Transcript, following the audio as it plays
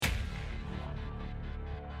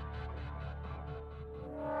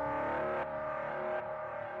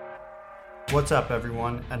What's up,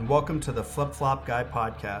 everyone, and welcome to the Flip Flop Guy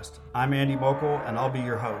podcast. I'm Andy Mokel, and I'll be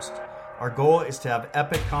your host. Our goal is to have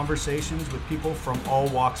epic conversations with people from all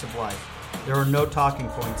walks of life. There are no talking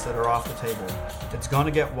points that are off the table. It's going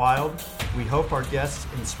to get wild. We hope our guests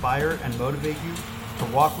inspire and motivate you to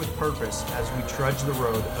walk with purpose as we trudge the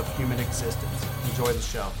road of human existence. Enjoy the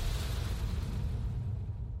show.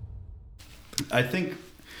 I think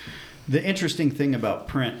the interesting thing about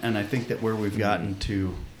print, and I think that where we've gotten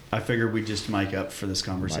to, I figured we'd just mic up for this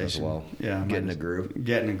conversation. Might as well. Yeah, Get in a groove.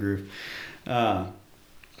 Get in a groove. I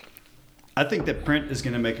think that print is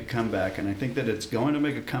going to make a comeback, and I think that it's going to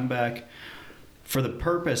make a comeback for the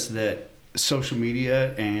purpose that social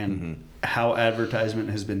media and how advertisement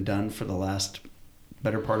has been done for the last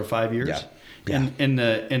better part of 5 years. Yeah. And in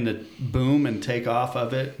the boom and takeoff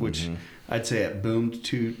of it, which I'd say it boomed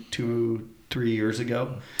 2-3 years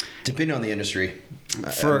ago. Depending on the industry,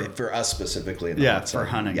 for us specifically. For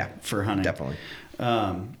hunting. Yeah, for hunting. Definitely.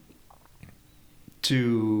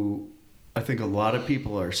 I think a lot of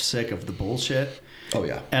people are sick of the bullshit. Oh,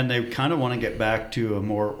 yeah. And they kind of want to get back to a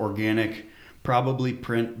more organic, probably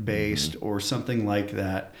print-based or something like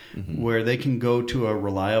that, where they can go to a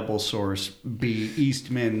reliable source, be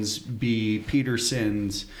Eastman's, be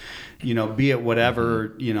Peterson's, be it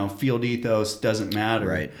whatever, Field Ethos, doesn't matter.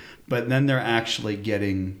 Right. But then they're actually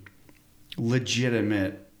getting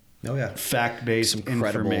legitimate, fact-based Some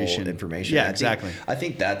credible information. Yeah, exactly. I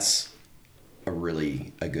think that's a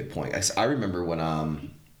good point. I remember when I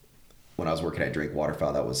was working at Drake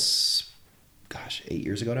Waterfowl, that was 8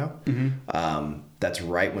 years ago now. That's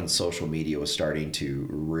right when social media was starting to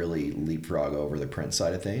really leapfrog over the print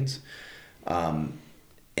side of things.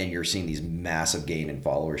 And you're seeing these massive gain in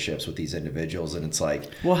followerships with these individuals, and it's like,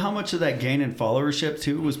 well, how much of that gain in followership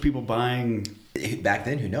too was people buying back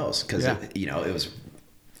then? Who knows? Because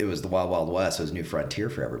it was the wild, wild west. It was a new frontier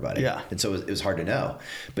for everybody. Yeah. And so it was hard to know.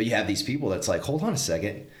 But you have these people that's like, hold on a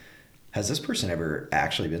second. Has this person ever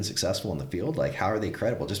actually been successful in the field? Like, how are they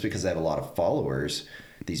credible? Just because they have a lot of followers,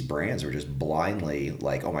 these brands are just blindly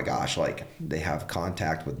like, oh my gosh, like they have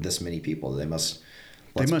contact with this many people. They must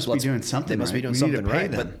be doing something. They must right. be doing We something need to pay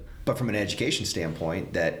right. them. But from an education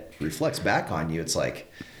standpoint that reflects back on you, it's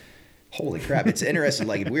like, holy crap. It's interesting.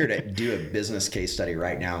 Like, if we were to do a business case study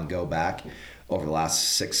right now and go back over the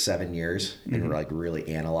last 6-7 years and like really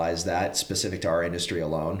analyze that specific to our industry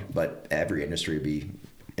alone, but every industry would be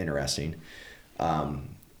interesting.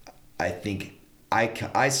 I think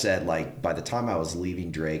I said, like, by the time I was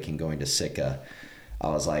leaving Drake and going to Sitka, I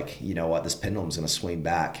was like, you know what, this pendulum's going to swing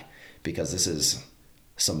back, because this is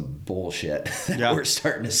some bullshit that we're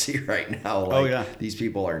starting to see right now. Like, these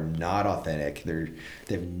people are not authentic. They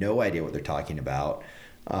have no idea what they're talking about.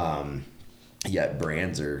 Yet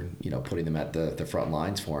brands are, putting them at the front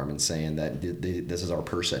lines for them and saying that this is our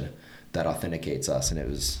person that authenticates us. And it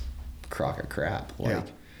was a crock of crap.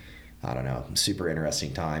 I don't know, super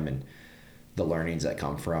interesting time, and the learnings that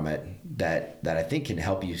come from it that I think can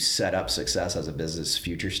help you set up success as a business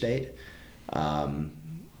future state.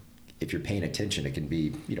 If you're paying attention, it can be,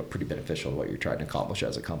 pretty beneficial to what you're trying to accomplish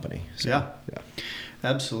as a company. So, yeah,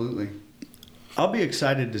 absolutely. I'll be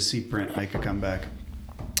excited to see print make a comeback.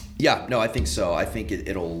 Yeah, no, I think so. I think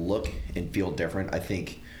it'll look and feel different. I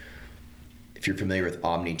think if you're familiar with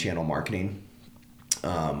omni-channel marketing,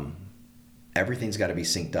 everything's got to be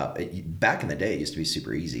synced up. Back in the day, it used to be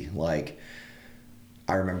super easy. Like,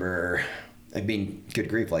 I remember, good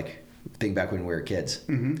grief, like, think back when we were kids.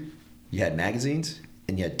 You had magazines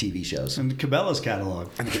and you had TV shows. And Cabela's catalog.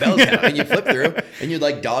 And you flip through and you'd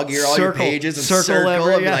like dog ear all your pages and circle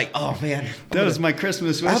and be like, oh man. That was my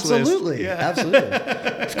Christmas wish list. Absolutely.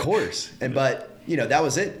 Of course. But that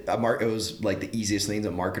was it. It was like the easiest things a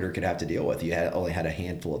marketer could have to deal with. You only had a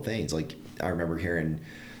handful of things. Like, I remember hearing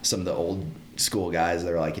some of the old school guys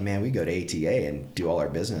that are like, man, we go to ATA and do all our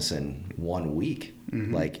business in 1 week.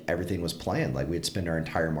 Like, everything was planned. Like, we'd spend our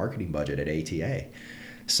entire marketing budget at ATA,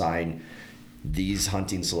 sign these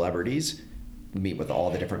hunting celebrities, meet with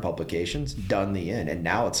all the different publications, done the end. And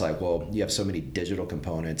now it's like, well, you have so many digital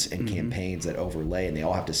components and campaigns that overlay, and they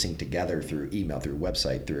all have to sync together through email, through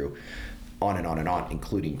website, through on and on and on,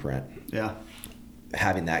 including print. Yeah.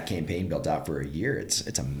 Having that campaign built out for a year,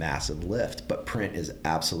 it's a massive lift, but print is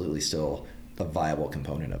absolutely still a viable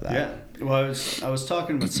component of that. Yeah. Well, I was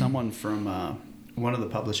talking with someone from one of the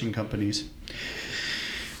publishing companies,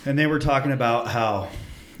 and they were talking about how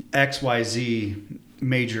XYZ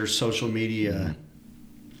major social media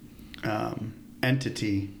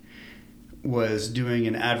entity was doing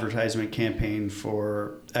an advertisement campaign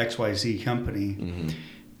for XYZ company.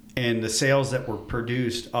 and the sales that were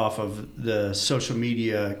produced off of the social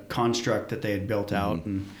media construct that they had built out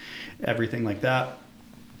and everything like that,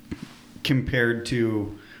 compared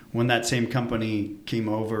to when that same company came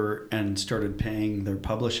over and started paying their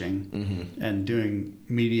publishing and doing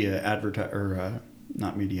media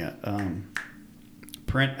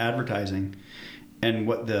print advertising, and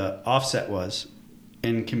what the offset was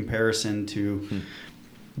in comparison to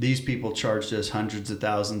these people charged us hundreds of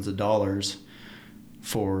thousands of dollars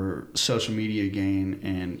for social media gain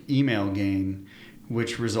and email gain,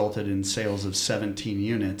 which resulted in sales of 17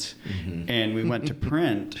 units. And we went to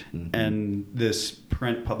print, and this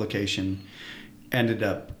print publication ended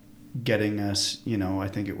up getting us, I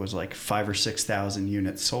think it was like 5,000 or 6,000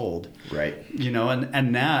 units sold. Right.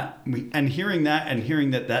 And hearing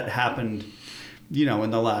that happened,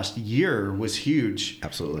 in the last year was huge.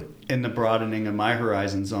 Absolutely. In the broadening of my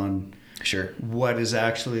horizons on what is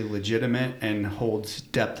actually legitimate and holds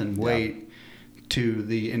depth and weight to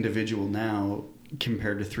the individual now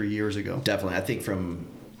compared to 3 years ago. Definitely. I think from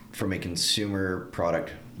a consumer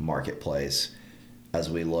product marketplace, as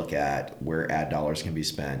we look at where ad dollars can be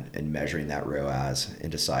spent and measuring that ROAS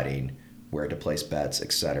and deciding where to place bets,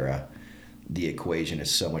 etc., the equation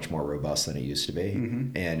is so much more robust than it used to be.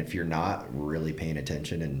 And if you're not really paying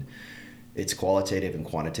attention, and it's qualitative and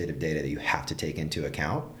quantitative data that you have to take into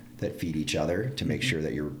account that feed each other to make sure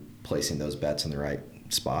that you're placing those bets in the right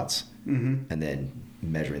spots, and then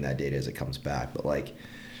measuring that data as it comes back. But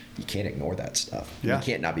you can't ignore that stuff. You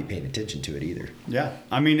can't not be paying attention to it either. Yeah.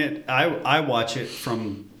 I mean, I watch it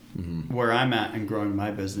from where I'm at and growing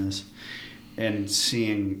my business and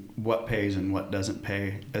seeing what pays and what doesn't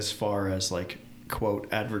pay as far as quote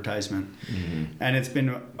advertisement. And it's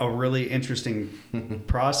been a really interesting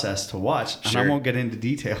process to watch. And I won't get into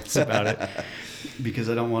details about it because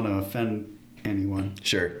I don't want to offend anyone.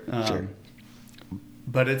 Sure.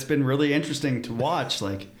 But it's been really interesting to watch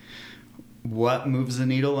what moves the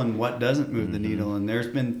needle and what doesn't move the needle. And there's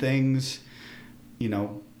been things,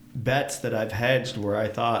 bets that I've hedged where I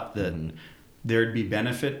thought that there'd be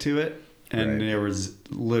benefit to it. And there was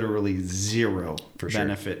literally zero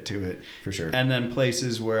benefit to it. For sure. And then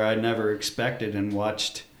places where I never expected and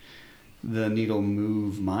watched the needle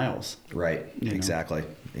move miles. Right. Exactly.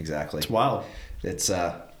 It's wild. It's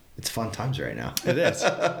fun times right now. It is.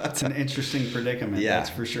 It's an interesting predicament. That's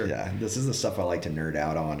for sure. Yeah. This is the stuff I like to nerd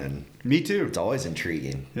out on. And me too. It's always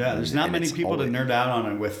intriguing. Yeah. There's not many people to nerd out on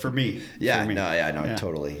it with for me. Yeah. No,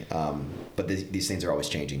 totally. But these things are always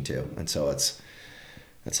changing too. And so it's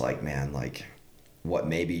what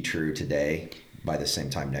may be true today by the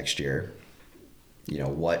same time next year,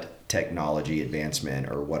 what technology advancement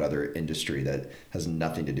or what other industry that has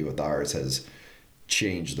nothing to do with ours has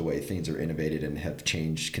changed the way things are innovated and have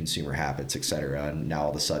changed consumer habits, et cetera. And now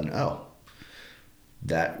all of a sudden,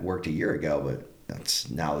 that worked a year ago, but that's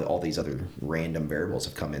now all these other random variables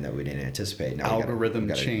have come in that we didn't anticipate. Now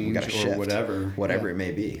algorithm change or whatever it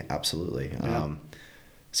may be. Absolutely. Yeah.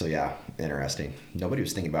 So interesting. Nobody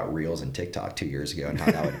was thinking about Reels and TikTok 2 years ago and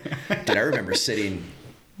how that would. Did I remember sitting?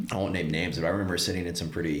 I won't name names, but I remember sitting in some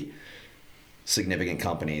pretty significant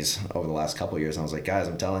companies over the last couple of years, and I was like, guys,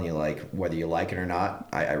 I'm telling you, whether you like it or not,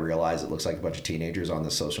 I realize it looks like a bunch of teenagers on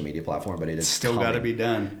the social media platform, but it is still got to be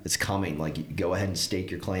done. It's coming. Go ahead and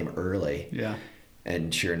stake your claim early. Yeah.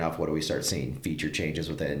 And sure enough, what do we start seeing? Feature changes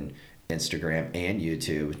within Instagram and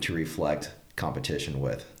YouTube to reflect competition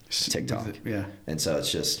with TikTok. Yeah. And so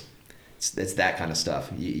it's that kind of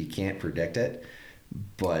stuff. You can't predict it,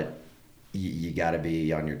 but you got to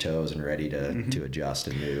be on your toes and ready to adjust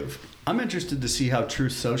and move. I'm interested to see how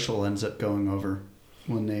Truth Social ends up going over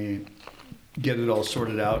when they get it all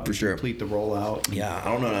sorted out and complete the rollout. Yeah,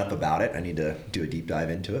 I don't know enough about it. I need to do a deep dive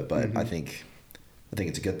into it, but I think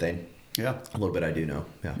it's a good thing. Yeah. A little bit I do know.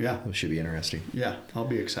 Yeah. Yeah. It should be interesting. Yeah, I'll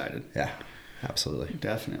be excited. Yeah, absolutely.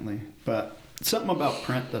 Definitely. But something about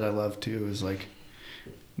print that I love too is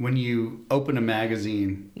when you open a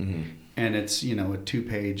magazine and it's, a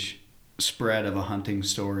 2-page spread of a hunting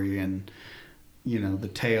story and, the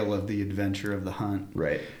tale of the adventure of the hunt.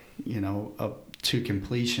 Right. Up to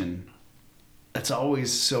completion. That's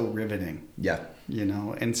always so riveting. Yeah.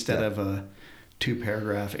 Instead of a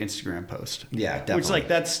 2-paragraph Instagram post. Yeah, definitely. Which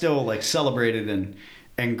that's still celebrated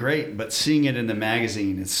and great, but seeing it in the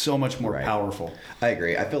magazine is so much more powerful. I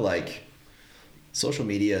agree. I feel like social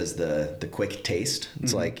media is the quick taste.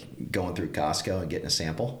 It's like going through Costco and getting a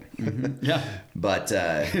sample. Yeah. But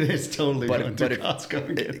it is totally going through Costco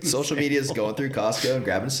and getting social media is going through Costco and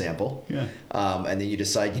grabbing a sample. Yeah. And then you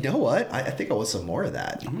decide, you know what? I think I want some more of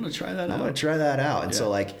that. I'm going to try that out. I'm going to try that out. And so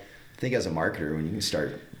think as a marketer, when you can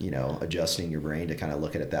start, adjusting your brain to kind of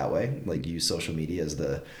look at it that way, like use social media as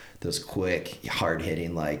those quick, hard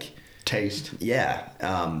hitting, like taste. Yeah.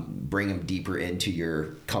 Bring them deeper into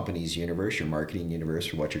your company's universe, your marketing universe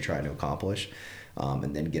for what you're trying to accomplish.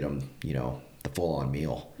 And then get them, the full on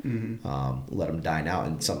meal, let them dine out.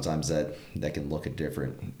 And sometimes that can look at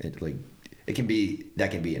different, that can be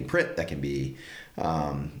in print, that can be,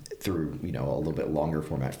 through, a little bit longer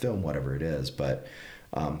format film, whatever it is, but,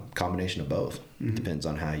 combination of both. Depends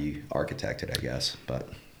on how you architect it, I guess.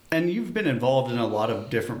 And you've been involved in a lot of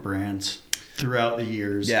different brands throughout the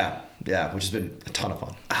years. Yeah, which has been a ton of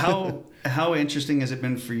fun. How interesting has it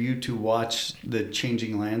been for you to watch the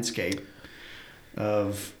changing landscape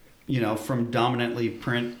of, from dominantly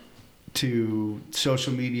print to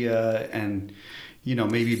social media and,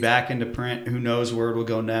 maybe back into print? Who knows where it'll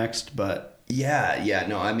go next, but... Yeah.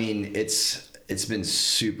 No, I mean, it's been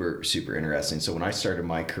super, super interesting. So when I started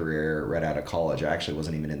my career right out of college, I actually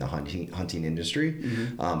wasn't even in the hunting industry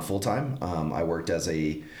full-time. I worked as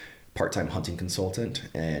a part-time hunting consultant,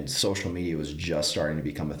 and social media was just starting to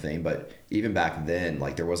become a thing. But even back then,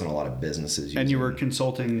 like, there wasn't a lot of businesses. And you were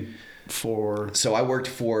consulting for? So I worked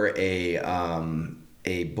for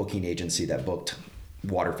a booking agency that booked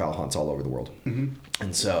waterfowl hunts all over the world.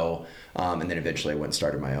 And so, and then eventually I went and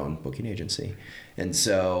started my own booking agency. And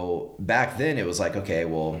so back then it was like, okay,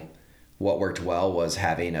 well, what worked well was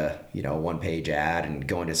having a, one-page ad and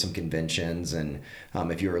going to some conventions. And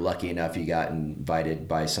if you were lucky enough, you got invited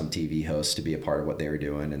by some TV host to be a part of what they were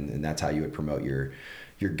doing. And that's how you would promote your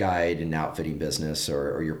guide and outfitting business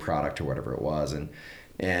or your product or whatever it was.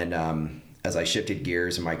 And as I shifted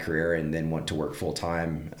gears in my career and then went to work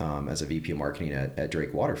full-time as a VP of marketing at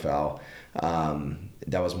Drake Waterfowl,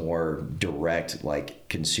 that was more direct, like,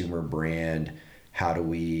 consumer brand. How do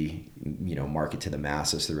we, market to the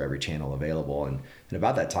masses through every channel available? And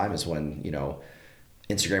about that time is when,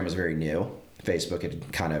 Instagram was very new. Facebook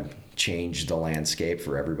had kind of changed the landscape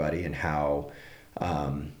for everybody and how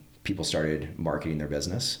people started marketing their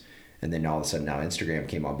business. And then all of a sudden now Instagram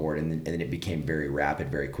came on board, and then it became very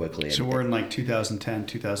rapid very quickly. So we're in like 2010,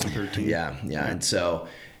 2013. Yeah. And so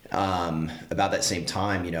about that same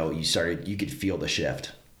time, you could feel the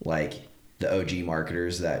shift. Like, the OG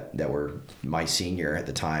marketers that were my senior at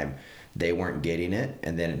the time, they weren't getting it.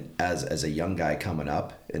 And then as a young guy coming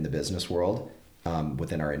up in the business world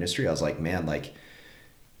within our industry, I was like, man, like,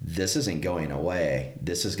 this isn't going away.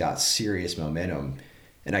 This has got serious momentum.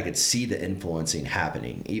 And I could see the influencing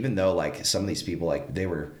happening, even though, like, some of these people, like, they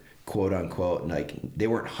were quote unquote, like, they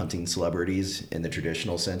weren't hunting celebrities in the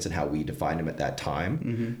traditional sense and how we defined them at that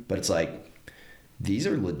time. But it's like, these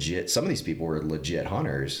are legit. Some of these people were legit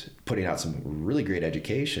hunters putting out some really great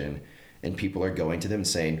education, and people are going to them and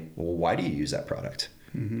saying, well, why do you use that product?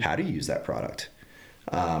 How do you use that product?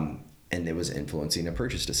 And it was influencing a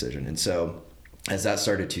purchase decision. And so as that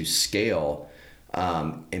started to scale,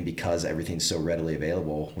 and because everything's so readily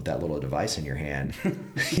available with that little device in your hand,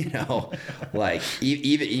 like,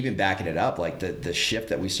 even backing it up, like the shift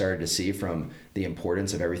that we started to see from the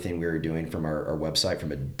importance of everything we were doing from our website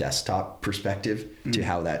from a desktop perspective to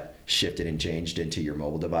how that shifted and changed into your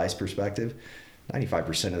mobile device perspective.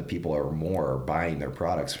 95% of the people or more are buying their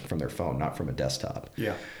products from their phone, not from a desktop.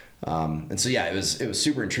 Yeah. And so, yeah, it was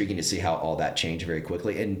super intriguing to see how all that changed very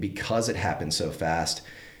quickly. And because it happened so fast,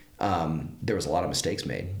 there was a lot of mistakes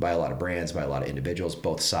made by a lot of brands, by a lot of individuals,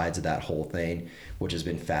 both sides of that whole thing, which has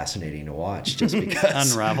been fascinating to watch just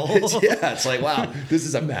because unravel. It's like, wow, this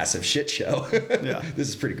is a massive shit show. Yeah. This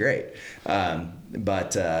is pretty great.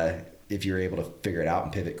 But if you're able to figure it out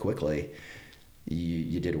and pivot quickly,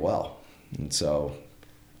 you did well. And so,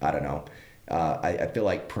 I don't know. I feel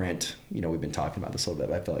like print, we've been talking about this a little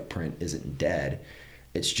bit, but I feel like print isn't dead.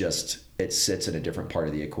 It's just, it sits in a different part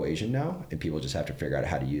of the equation now, and people just have to figure out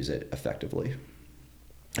how to use it effectively.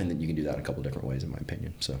 And then you can do that in a couple different ways, in my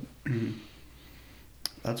opinion. So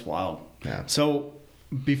That's wild. Yeah. So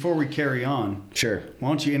before we carry on, sure, why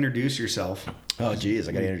don't you introduce yourself? Oh, geez,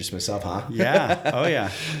 I got to introduce myself, huh? Yeah. Oh,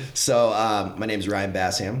 yeah. So my name's Ryan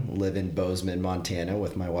Bassham. Live in Bozeman, Montana,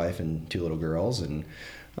 with my wife and 2 little girls. And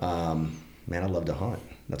man, I love to hunt.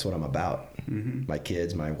 That's what I'm about. My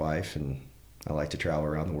kids, my wife, and I like to travel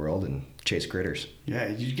around the world and chase critters. Yeah,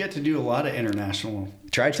 you get to do a lot of international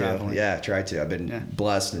traveling. Try to. I've been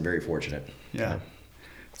blessed and very fortunate. Yeah.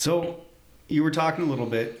 So you were talking a little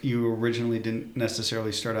bit. You originally didn't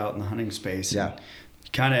necessarily start out in the hunting space. Yeah.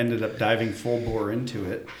 Kind of ended up diving full bore into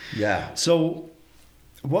it. Yeah. So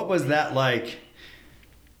what was that like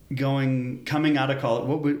coming out of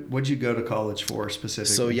college? What'd you go to college for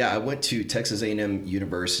specifically? So yeah, I went to Texas A&M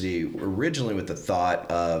University originally with the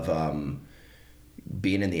thought of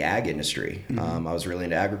being in the ag industry. I was really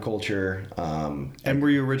into agriculture. And were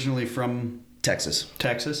you originally from Texas?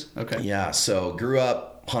 Texas? Okay. Yeah. So grew up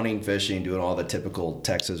hunting, fishing, doing all the typical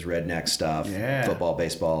Texas redneck stuff. Yeah. Football,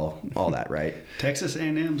 baseball, all that, right? Texas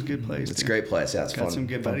A&M's a good place. It's a great place. Yeah, it's Got fun. some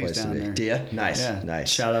good fun buddies place down to be. there. Do you? Nice. Yeah. Nice.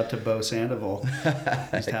 Shout out to Bo Sandoval.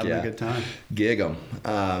 Just having a good time. Gig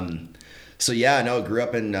 'em. So yeah, no, grew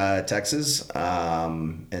up in Texas,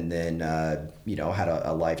 and then had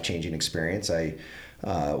a life-changing experience. I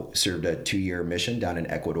served a 2-year mission down in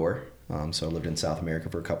Ecuador. So I lived in South America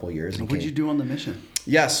for a couple of years. What did you do on the mission?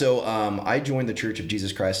 Yeah, so I joined the Church of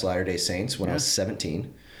Jesus Christ Latter-day Saints when I was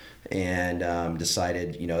 17, and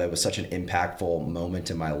decided, it was such an impactful moment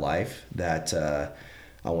in my life that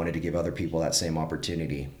I wanted to give other people that same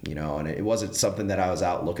opportunity, and it wasn't something that I was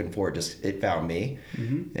out looking for. It found me,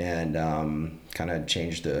 and kind of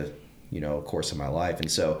changed the, course of my life.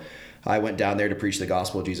 And so I went down there to preach the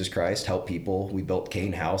gospel of Jesus Christ, help people. We built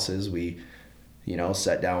cane houses. We,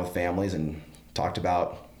 sat down with families and talked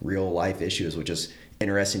about real life issues, which is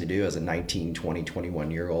interesting to do as a 19, 20,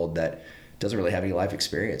 21-year-old that doesn't really have any life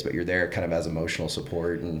experience, but you're there kind of as emotional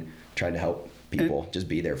support and trying to help people, just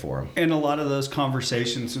be there for them. And a lot of those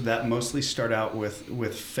conversations that mostly start out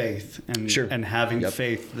with faith and having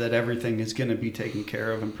faith that everything is going to be taken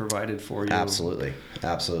care of and provided for you. Absolutely.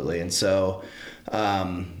 And so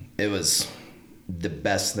it was the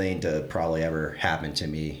best thing to probably ever happen to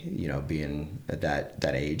me, being at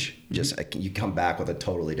that age. Just you come back with a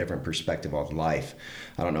totally different perspective on life.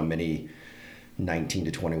 I don't know many 19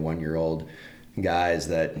 to 21-year-old guys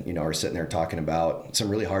that are sitting there talking about some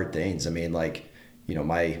really hard things. I mean, like,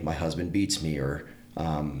 my husband beats me, or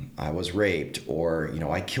I was raped, or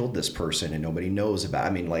I killed this person and nobody knows about it.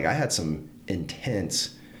 I mean, like, I had some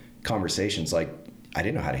intense conversations. Like, I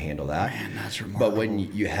didn't know how to handle that. Man, that's remarkable. But when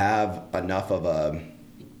you have enough of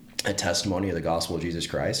a testimony of the gospel of Jesus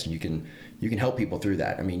Christ, you can help people through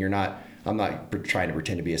that. I mean, I'm not trying to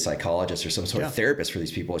pretend to be a psychologist or some sort of therapist for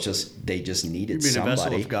these people. It's just, they just needed somebody. You're being a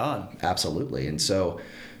vessel of God. Absolutely. And so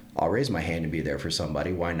I'll raise my hand and be there for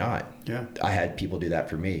somebody. Why not? Yeah. I had people do that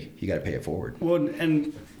for me. You got to pay it forward. Well,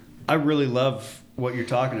 and I really love what you're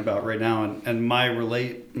talking about right now, and my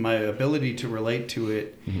ability to relate to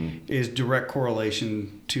it is direct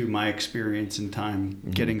correlation to my experience in time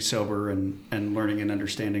getting sober and learning and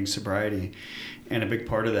understanding sobriety. And a big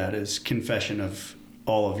part of that is confession of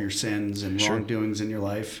all of your sins and wrongdoings in your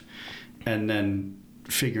life, and then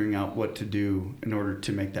figuring out what to do in order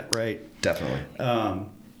to make that right. Definitely.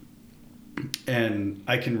 And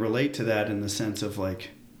I can relate to that in the sense of,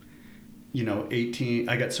 like, 18,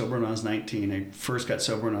 I got sober when I was 19. I first got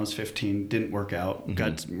sober when I was 15, didn't work out.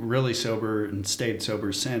 Got really sober and stayed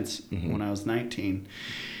sober since when I was 19.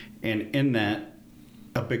 And in that,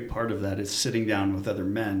 a big part of that is sitting down with other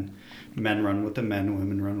men. Men run with the men,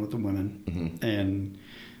 women run with the women. And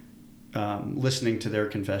listening to their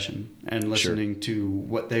confession and listening to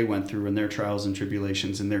what they went through and their trials and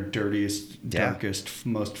tribulations and their dirtiest, darkest,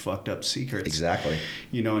 most fucked up secrets. Exactly.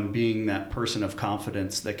 And being that person of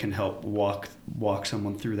confidence that can help walk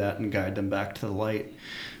someone through that and guide them back to the light.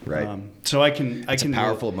 Right. So it's a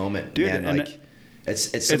powerful moment, dude. Man. And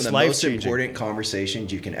it's some of the most important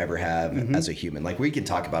conversations you can ever have as a human. Like, we can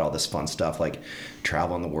talk about all this fun stuff, like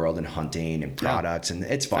traveling the world and hunting and products, and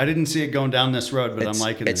it's fun. I didn't see it going down this road, but I'm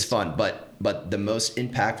liking it. It's fun, but the most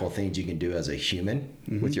impactful things you can do as a human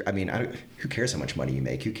with who cares how much money you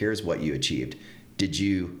make? Who cares what you achieved?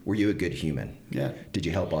 Were you a good human? Yeah. Did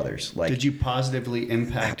you help others? Like, did you positively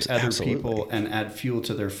impact other people and add fuel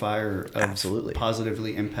to their fire of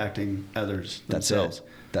positively impacting others themselves?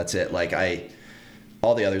 That's it. Like,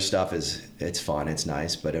 all the other stuff it's fun, it's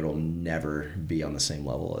nice, but it'll never be on the same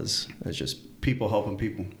level as just people helping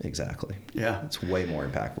people. Exactly. Yeah. It's way more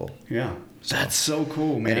impactful. Yeah. That's so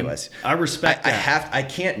cool, man. Anyways, I respect that. I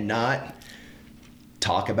can't not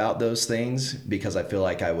talk about those things because I feel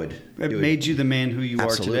like it made you the man who you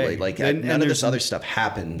are today. Like, none of this other stuff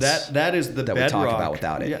happens. That is the that bedrock. we talk about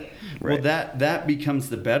without it. Yeah. Right. Well, that becomes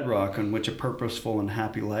the bedrock on which a purposeful and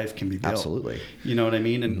happy life can be built. Absolutely. You know what I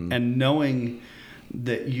mean? And knowing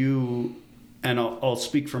that you, and I'll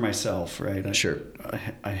speak for myself, right? Sure.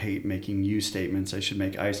 I hate making you statements. I should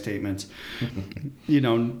make I statements.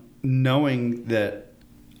 Knowing that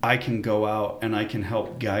I can go out and I can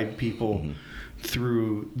help guide people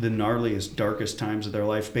through the gnarliest, darkest times of their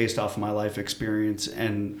life based off my life experience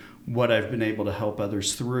and what I've been able to help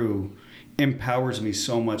others through empowers me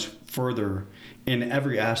so much further in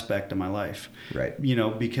every aspect of my life. Right.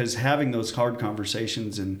 Because having those hard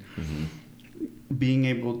conversations and being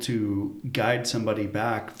able to guide somebody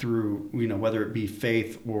back through, whether it be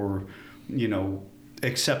faith or,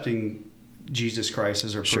 accepting Jesus Christ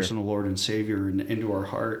as our Sure. personal Lord and Savior and into our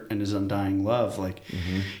heart and his undying love. Like,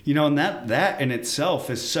 you know, and that in itself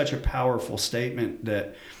is such a powerful statement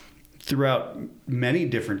that throughout many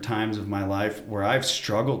different times of my life where I've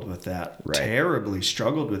struggled with that, terribly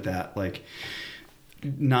struggled with that, like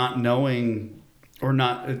not knowing or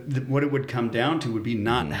not, what it would come down to would be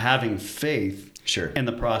not having faith in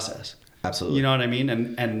the process. Absolutely. You know what I mean?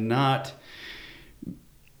 And not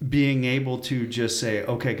being able to just say,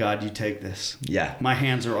 okay, God, you take this. Yeah. My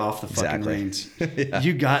hands are off the fucking reins.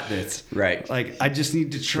 You got this. Right. Like, I just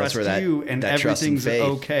need to trust that, you and that everything's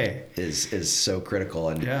okay. Is so critical.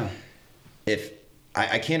 And yeah. If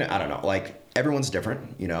I can't, I don't know, like everyone's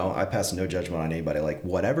different, you know, I pass no judgment on anybody, like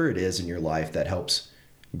whatever it is in your life that helps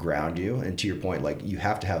ground you. And to your point, like you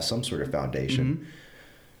have to have some sort of foundation.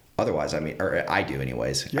 Otherwise, I mean, or I do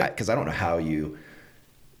anyways, because I don't know how you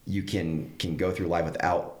can go through life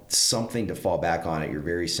without something to fall back on at your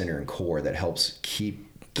very center and core that helps keep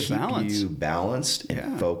you balanced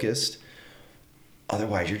and focused.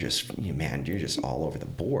 Otherwise, you're just all over the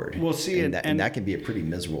board. Well, see, and that can be a pretty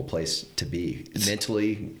miserable place to be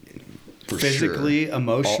mentally, physically,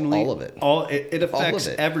 emotionally, all of it. It affects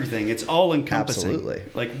everything. It's all encompassing. Absolutely,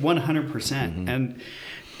 like 100%.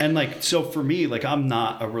 And like, so for me, like I'm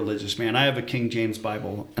not a religious man. I have a King James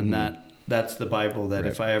Bible, and that's the Bible that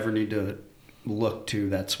if I ever need to look to,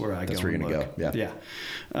 that's where I go. That's where you're gonna go.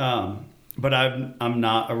 Yeah. But I'm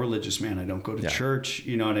not a religious man. I don't go to church.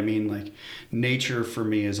 You know what I mean? Like nature for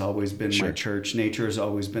me has always been my church. Nature has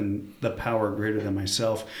always been the power greater than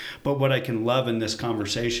myself. But what I can love in this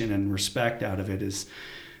conversation and respect out of it is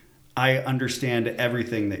I understand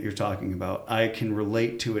everything that you're talking about. I can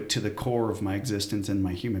relate to it to the core of my existence and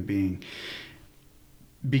my human being.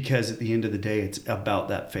 Because at the end of the day, it's about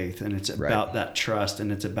that faith and it's about that trust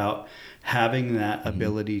and it's about having that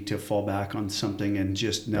ability to fall back on something and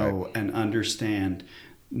just know and understand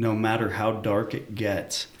no matter how dark it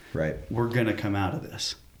gets, we're going to come out of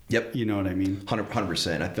this. Yep. You know what I mean?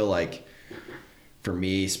 100%. I feel like for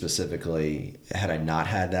me specifically, had I not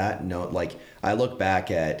had that, like I look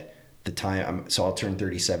back at the time, so I'll turn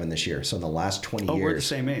 37 this year. So in the last 20 years. Oh, we're the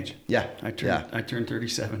same age. Yeah. I turn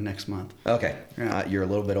 37 next month. Okay. Yeah. You're a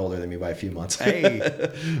little bit older than me by a few months. Hey.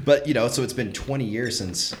 But, you know, so it's been 20 years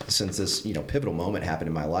since this, you know, pivotal moment happened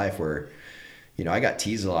in my life where, you know, I got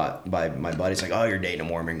teased a lot by my buddies like, oh, you're dating a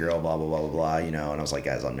Mormon girl, blah, blah, blah, blah, blah, you know. And I was like,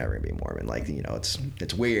 guys, I'm never going to be a Mormon. Like, you know,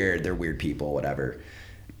 it's weird. They're weird people, whatever.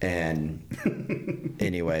 And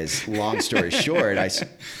anyways, long story short, I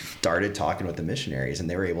started talking with the missionaries and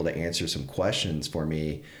they were able to answer some questions for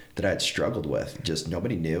me that I had struggled with. Just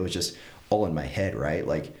nobody knew. It was just all in my head, right?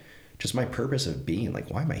 Like just my purpose of being, like,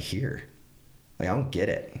 why am I here? Like, I don't get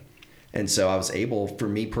it. And so I was able, for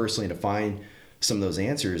me personally, to find some of those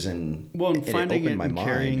answers and finding it my and mind.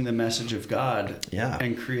 Carrying the message of God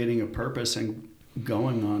and creating a purpose and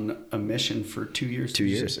going on a mission for 2 years. 2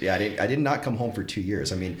 years. Yeah, I did not come home for 2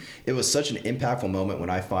 years. I mean, it was such an impactful moment when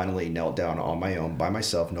I finally knelt down on my own, by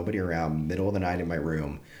myself, nobody around, middle of the night in my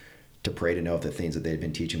room, to pray to know if the things that they had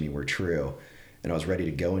been teaching me were true. And I was ready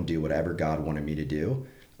to go and do whatever God wanted me to do.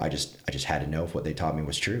 I just had to know if what they taught me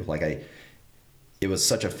was true. Like it was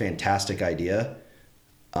such a fantastic idea.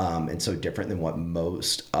 And so different than what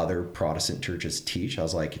most other Protestant churches teach. I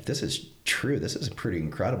was like, if this is true, this is pretty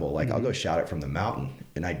incredible. Like, I'll go shout it from the mountain.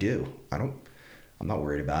 And I do. I'm not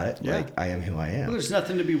worried about it. Yeah. Like, I am who I am. Well, there's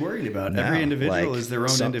nothing to be worried about. No, every individual is their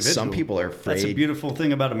own individual. Some people are afraid. That's a beautiful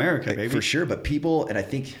thing about America, baby. For sure. But people, and I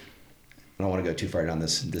think, I don't want to go too far down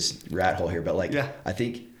this rat hole here, but I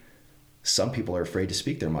think some people are afraid to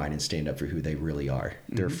speak their mind and stand up for who they really are.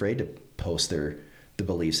 They're afraid to post the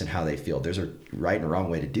beliefs and how they feel. There's a right and wrong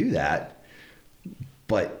way to do that,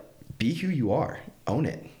 but be who you are, own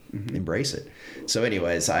it, embrace it. So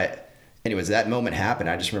anyways, that moment happened.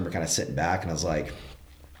 I just remember kind of sitting back and I was like,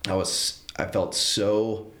 I felt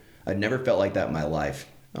so, I'd never felt like that in my life.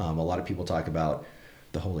 A lot of people talk about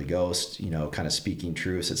the Holy Ghost, you know, kind of speaking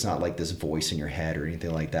truths. It's not like this voice in your head or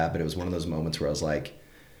anything like that, but it was one of those moments where I was like,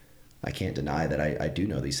 I can't deny that I do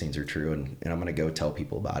know these things are true, and I'm going to go tell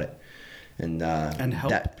people about it. And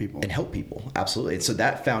help people. And help people. Absolutely. And so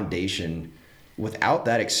that foundation, without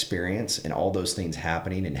that experience and all those things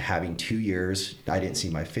happening and having 2 years, I didn't see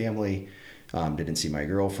my family, didn't see my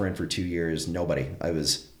girlfriend for 2 years, nobody. I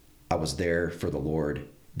was there for the Lord,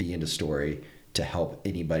 the end of story, to help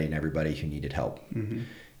anybody and everybody who needed help.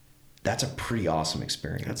 That's a pretty awesome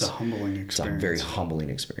experience. That's a humbling experience. It's a very humbling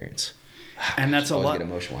experience. And that's a lot. I get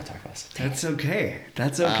emotional when I talk about this. That's okay.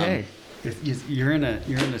 That's okay. You're in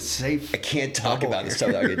a safe. I can't talk about this stuff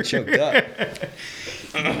without getting choked up.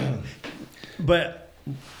 But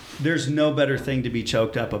there's no better thing to be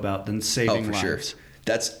choked up about than saving for lives. Sure.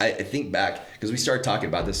 That's, I think back, because we started talking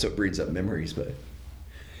about this, so it brings up memories, but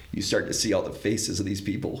you start to see all the faces of these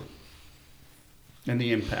people. And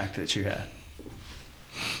the impact that you had.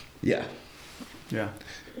 Yeah. Yeah.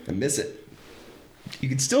 I miss it. You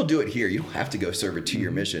can still do it here. You don't have to go serve a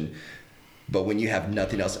 2-year mission. But when you have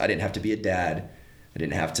nothing else, I didn't have to be a dad. I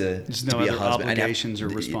didn't have to, There's to no be a other husband. obligations or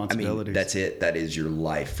responsibilities. I mean, that's it. That is your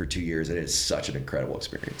life for 2 years. And it is such an incredible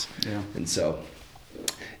experience. Yeah. And so,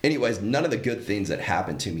 anyways, none of the good things that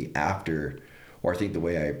happened to me after, or I think the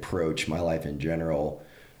way I approach my life in general,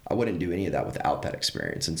 I wouldn't do any of that without that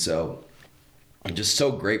experience. And so I'm just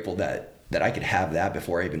so grateful that I could have that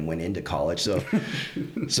before I even went into college. So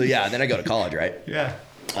yeah, then I go to college, right? Yeah.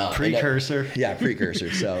 Precursor. Precursor.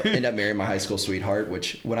 So end up marrying my high school sweetheart,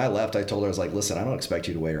 which when I left, I told her, I was like, listen, I don't expect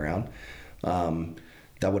you to wait around.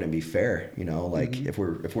 That wouldn't be fair. You know, like if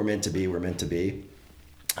we're meant to be, we're meant to be.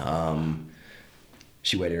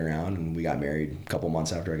 She waited around and we got married a couple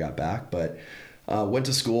months after I got back, but went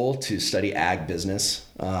to school to study ag business.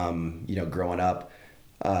 You know, growing up,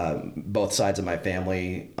 both sides of my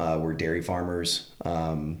family were dairy farmers.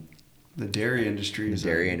 The dairy industry is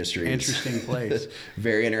an interesting place.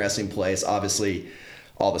 Very interesting place. Obviously,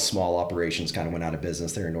 all the small operations kind of went out of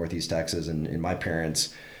business there in Northeast Texas. And my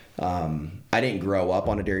parents, I didn't grow up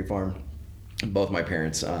on a dairy farm. Both my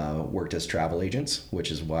parents worked as travel agents,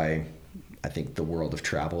 which is why I think the world of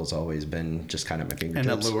travel has always been just kind of my fingertips.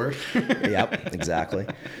 And a lure. Yep, exactly.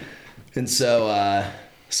 And so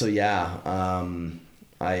yeah,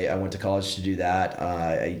 I went to college to do that.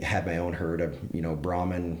 I had my own herd of, you know,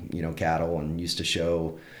 Brahman, you know, cattle, and used to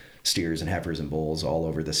show steers and heifers and bulls all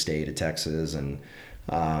over the state of Texas, and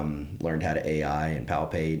learned how to AI and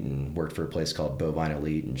palpate, and worked for a place called Bovine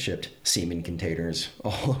Elite and shipped semen containers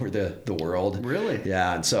all over the world. Really?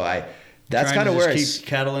 Yeah. And so that's kind of where keep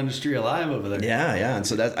cattle industry alive over there. Yeah. And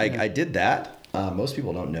so I did that. Most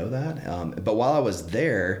people don't know that. But while I was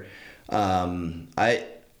there,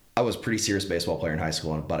 I was a pretty serious baseball player in high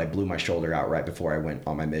school, but I blew my shoulder out right before I went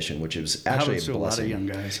on my mission, which was actually a blessing. A lot of young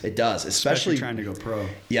guys. It does, especially trying to go pro.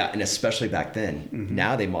 Yeah, and especially back then. Mm-hmm.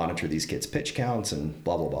 Now they monitor these kids' pitch counts and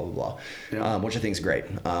blah blah blah blah blah, yeah. Which I think is great.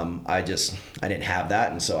 I didn't have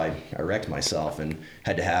that, and so I wrecked myself and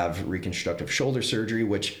had to have reconstructive shoulder surgery,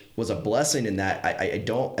 which was a blessing in that I think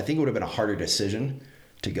it would have been a harder decision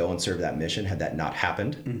to go and serve that mission had that not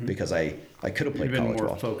happened, because I could have played college ball. You've been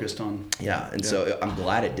more focused on. Yeah, and so I'm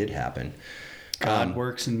glad it did happen. God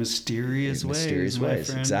works in mysterious ways. Mysterious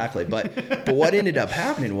ways, exactly. But what ended up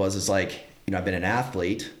happening was like, you know, I've been an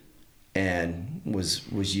athlete and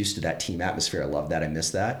was used to that team atmosphere. I loved that. I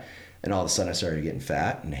missed that. And all of a sudden I started getting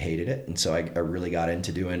fat and hated it. And so I really got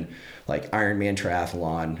into doing like Ironman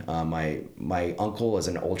triathlon. My uncle is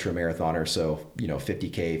an ultra marathoner. So, you know,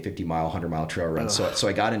 50K, 50 mile, 100 mile trail runs. So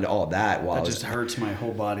I got into all of that while that just hurts my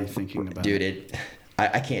whole body thinking about it. Dude,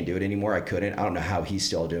 I can't do it anymore. I couldn't. I don't know how he's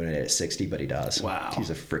still doing it at 60, but he does. Wow. He's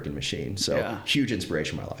a freaking machine. So huge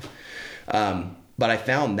inspiration in my life. But I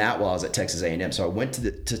found that while I was at Texas A&M. So I went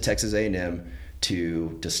to Texas A&M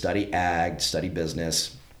to study ag, study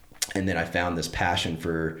business. And then I found this passion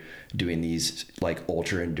for doing these like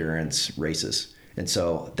ultra endurance races. And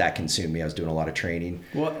so that consumed me. I was doing a lot of training.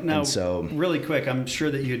 Well, now, really quick, I'm sure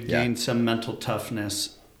that you had gained some mental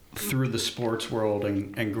toughness through the sports world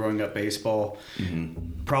and growing up baseball.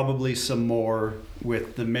 Mm-hmm. Probably some more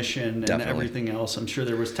with the mission and everything else. I'm sure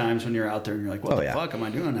there was times when you're out there and you're like, what the fuck am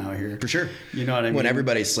I doing out here? For sure. You know what I mean? When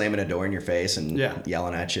everybody's slamming a door in your face and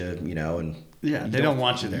yelling at you, you know, and they don't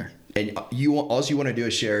want you there. And all you want to do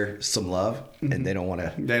is share some love, and they don't want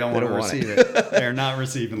to. They don't want to receive it. They're not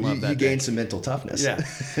receiving love. You gain some mental toughness. Yeah,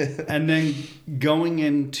 and then going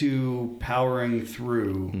into powering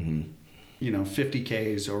through, you know,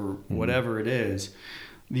 50Ks or whatever it is,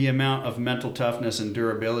 the amount of mental toughness and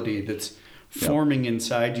durability that's forming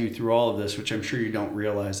inside you through all of this, which I'm sure you don't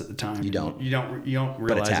realize at the time. You don't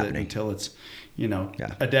realize it until it's, you know,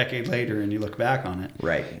 a decade later and you look back on it.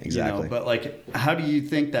 Right, exactly. You know, but like, how do you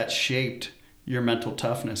think that shaped your mental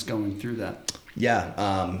toughness going through that?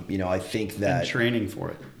 Yeah, you know, I think that... And training for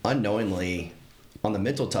it. Unknowingly, on the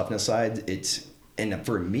mental toughness side, and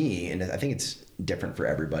for me, and I think it's different for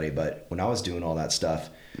everybody, but when I was doing all that stuff,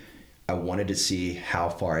 I wanted to see how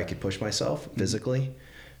far I could push myself physically,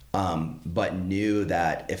 but knew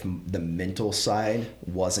that if the mental side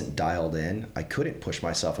wasn't dialed in, I couldn't push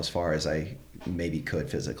myself as far as I maybe could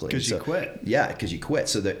physically. Because you quit. Yeah, because you quit.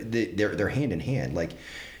 So they're hand in hand. Like,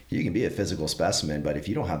 you can be a physical specimen, but if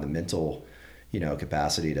you don't have the mental, you know,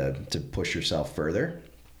 capacity to push yourself further,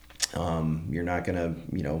 you're not gonna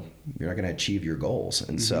achieve your goals.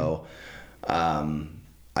 And so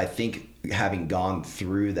I think having gone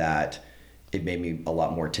through that, it made me a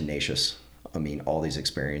lot more tenacious. I mean, all these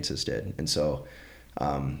experiences did. And so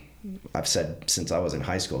I've said since I was in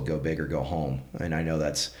high school, go big or go home. And I know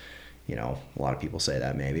that's, you know, a lot of people say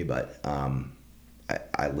that maybe, but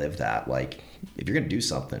I live that. Like, if you're going to do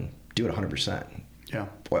something, do it 100%. Yeah.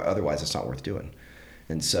 Otherwise, it's not worth doing.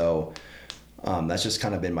 And so that's just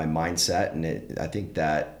kind of been my mindset. And I think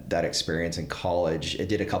that experience in college, it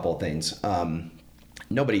did a couple of things.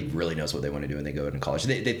 Nobody really knows what they want to do when they go into college.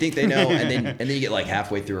 They think they know, and then you get like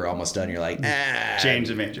halfway through or almost done, and you're like, change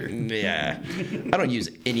the major. Yeah. I don't use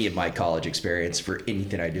any of my college experience for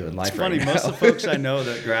anything I do in life. It's funny, right now. most of the folks I know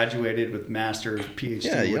that graduated with master's,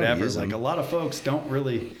 PhD, whatever, like a lot of folks don't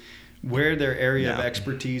really, where their area of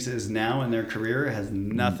expertise is now in their career has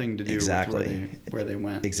nothing to do with where they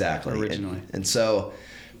went originally. And so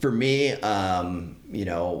for me, you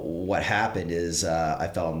know, what happened is I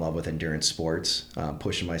fell in love with endurance sports,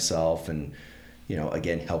 pushing myself and, you know,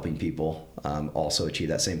 again, helping people also achieve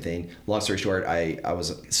that same thing. Long story short,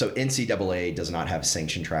 so NCAA does not have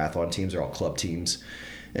sanctioned triathlon teams. They're all club teams.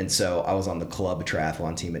 And so I was on the club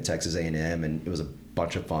triathlon team at Texas A&M, and it was a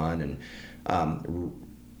bunch of fun, and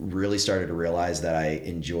really started to realize that I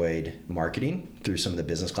enjoyed marketing through some of the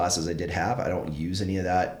business classes I did have. I don't use any of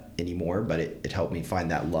that anymore, but it helped me find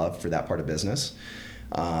that love for that part of business.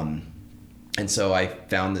 And so I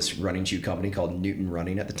found this running shoe company called Newton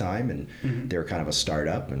Running at the time, and they were kind of a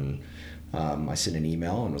startup. And I sent an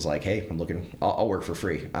email and was like, hey, I'll work for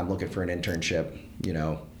free. I'm looking for an internship, you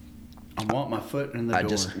know. I want my foot in the door. I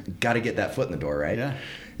just got to get that foot in the door, right? Yeah.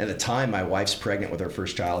 At the time, my wife's pregnant with her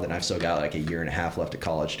first child, and I've still got like a year and a half left of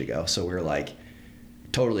college to go. So we're like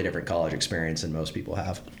totally different college experience than most people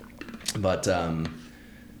have. But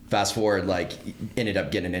fast forward, like ended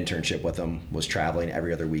up getting an internship with them, was traveling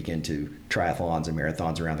every other weekend to triathlons and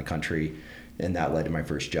marathons around the country. And that led to my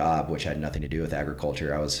first job, which had nothing to do with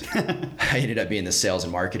agriculture. I ended up being the sales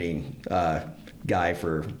and marketing guy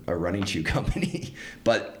for a running shoe company.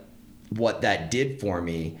 But what that did for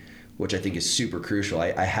me, which I think is super crucial,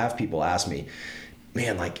 I have people ask me,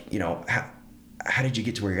 man, like, you know, how did you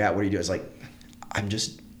get to where you're at? What do you do? It's like, I'm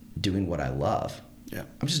just doing what I love. Yeah.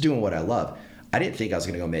 I'm just doing what I love. I didn't think I was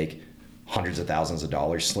going to go make hundreds of thousands of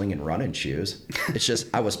dollars slinging running shoes. It's just,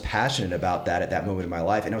 I was passionate about that at that moment in my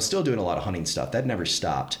life. And I was still doing a lot of hunting stuff. That never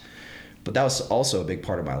stopped. But that was also a big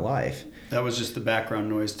part of my life. That was just the background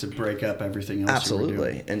noise to break up everything else. Absolutely. You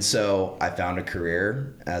were doing. And so I found a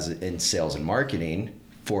career in sales and marketing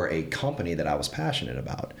for a company that I was passionate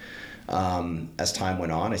about. As time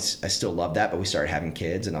went on, I still loved that, but we started having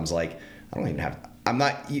kids, and I was like, I don't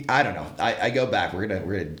know. I go back. We're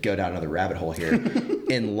gonna go down another rabbit hole here.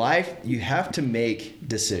 In life, you have to make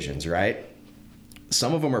decisions, right?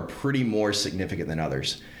 Some of them are pretty more significant than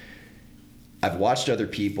others. I've watched other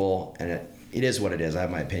people, and it is what it is. I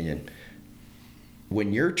have my opinion.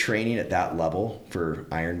 When you're training at that level for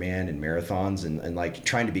Ironman and marathons and like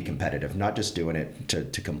trying to be competitive, not just doing it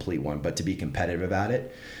to complete one, but to be competitive about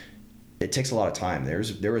it, it takes a lot of time.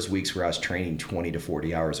 There was weeks where I was training 20 to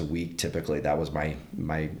 40 hours a week. Typically, that was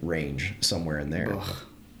my range, somewhere in there. Ugh.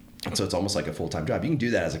 And so it's almost like a full-time job. You can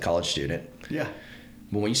do that as a college student. Yeah.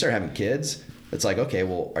 But when you start having kids, it's like, okay,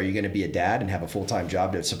 well, are you going to be a dad and have a full-time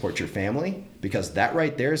job to support your family? Because that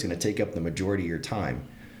right there is going to take up the majority of your time.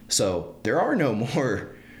 So there are no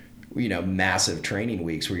more, you know, massive training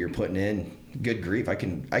weeks where you're putting in, good grief, I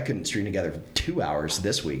couldn't string together 2 hours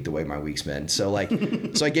this week the way my week's been. So like,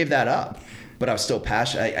 so I gave that up, but I was still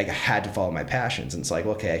passionate. I had to follow my passions. And it's like,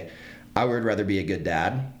 okay, I would rather be a good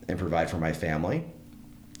dad and provide for my family.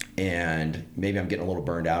 And maybe I'm getting a little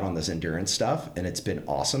burned out on this endurance stuff, and it's been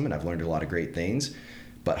awesome. And I've learned a lot of great things,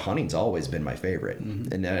 but hunting's always been my favorite.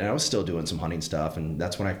 Mm-hmm. And I was still doing some hunting stuff. And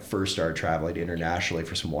that's when I first started traveling internationally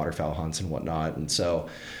for some waterfowl hunts and whatnot. And so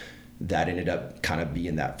that ended up kind of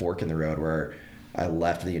being that fork in the road where I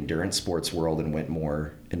left the endurance sports world and went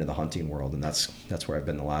more into the hunting world. And that's where I've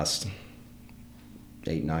been the last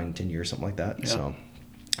 8, 9, 10 years, something like that. Yeah. So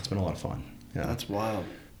it's been a lot of fun. Yeah. That's wild.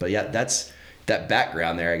 But yeah, that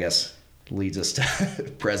background there, I guess, leads us to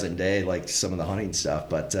present day, like some of the hunting stuff.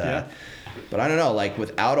 But but I don't know, like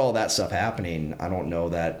without all that stuff happening, I don't know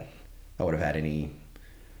that I would have had any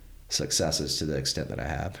successes to the extent that I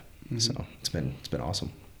have. Mm-hmm. So it's been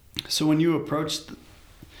awesome. So when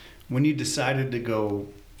you decided to go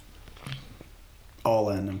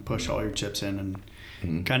all in and push all your chips in and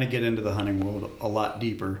mm-hmm. kind of get into the hunting world a lot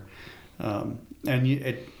deeper, and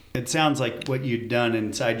it sounds like what you'd done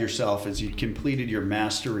inside yourself is you'd completed your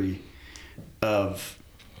mastery of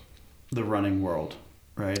the running world,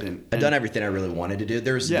 right? And I've done everything I really wanted to do.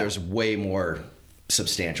 There's way more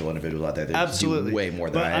substantial individuals out there that Absolutely. do way more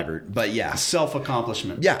than I ever. But yeah,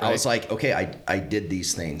 self-accomplishment. yeah, right? I was like, okay, I did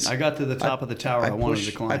these things. I got to the top of the tower I wanted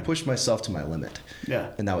to climb. I pushed myself to my limit.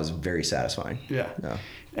 Yeah. And that was very satisfying. Yeah.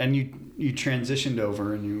 And you transitioned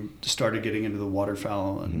over and you started getting into the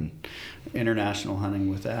waterfowl and international hunting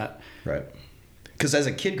with that. Right. Because as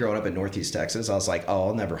a kid growing up in Northeast Texas, I was like, oh,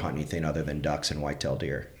 I'll never hunt anything other than ducks and whitetail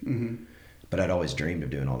deer. Mm-hmm. But I'd always dreamed of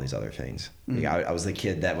doing all these other things. Mm-hmm. Like I was the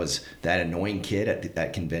kid that was that annoying kid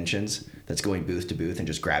at conventions that's going booth to booth and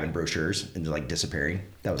just grabbing brochures and like disappearing.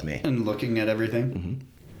 That was me. And looking at everything.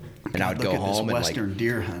 Mm-hmm. And I would go home and Western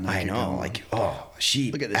deer hunt. I know, like, oh,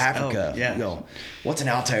 sheep, look at this Africa. elk. Yeah. You know, what's an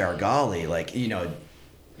Altai Argali? Like, you know,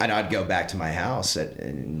 and I'd go back to my house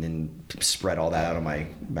and then spread all that out on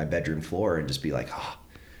my bedroom floor and just be like, oh,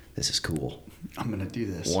 this is cool. I'm going to do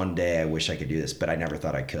this. One day I wish I could do this, but I never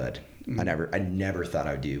thought I could. I never thought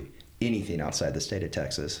I would do anything outside the state of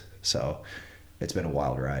Texas. So it's been a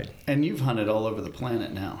wild ride. And you've hunted all over the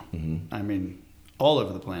planet now. Mm-hmm. I mean, all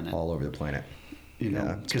over the planet. All over the planet. You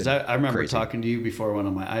know, because I remember talking to you before one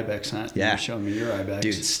of my ibex hunts. Yeah. You were showing me your ibex.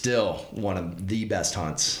 Dude, still one of the best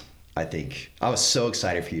hunts, I think. I was so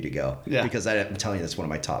excited for you to go. Yeah. Because I'm telling you, that's one of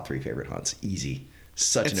my top 3 favorite hunts. Easy.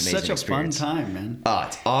 Such an amazing experience. It's such a fun time, man. Oh,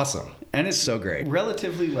 it's awesome. And it's so great.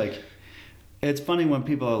 Relatively, like, it's funny when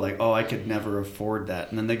people are like, oh, I could never afford that.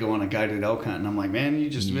 And then they go on a guided elk hunt. And I'm like, man, you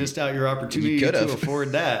just missed out your opportunity to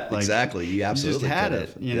afford that. Like, exactly. You absolutely just had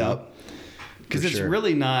it, you know? Because it's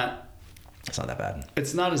really not. It's not that bad.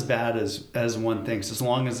 It's not as bad as one thinks, as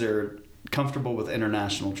long as they're comfortable with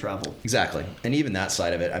international travel. Exactly. And even that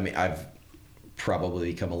side of it, I mean, I've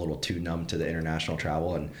probably become a little too numb to the international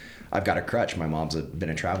travel. And I've got a crutch. My mom's been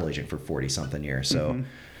a travel agent for 40-something years. So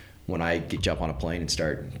when I jump on a plane and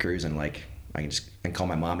start cruising, like, I can call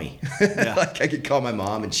my mommy. Yeah. Like, I could call my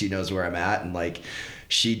mom and she knows where I'm at. And, like,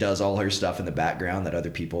 she does all her stuff in the background that other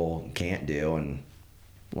people can't do. And,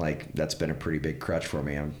 like, that's been a pretty big crutch for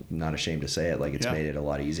me. I'm not ashamed to say it. Like, it's made it a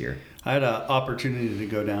lot easier. I had an opportunity to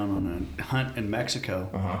go down on a hunt in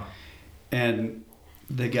Mexico. And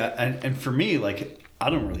the guy, and for me, like, I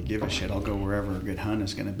don't really give a shit. I'll go wherever a good hunt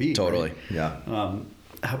is going to be. Totally. Right? Yeah.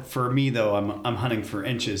 For me, though, I'm hunting for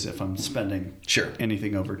inches if I'm spending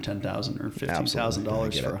anything over $10,000 or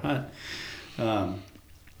 $15,000 for a hunt.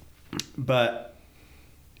 But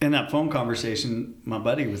in that phone conversation, my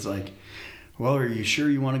buddy was like, well, are you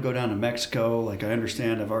sure you want to go down to Mexico? Like, I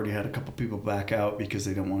understand I've already had a couple people back out because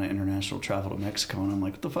they don't want to international travel to Mexico. And I'm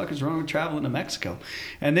like, what the fuck is wrong with traveling to Mexico?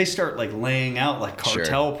 And they start, like, laying out, like,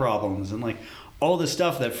 cartel problems and, like, all this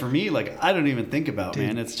stuff that for me, like, I don't even think about,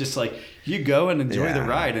 man. It's just like, you go and enjoy the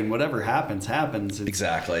ride, and whatever happens.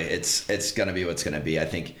 Exactly. It's going to be what's going to be. I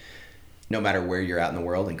think no matter where you're at in the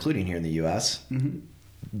world, including here in the U.S.,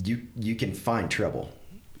 you can find trouble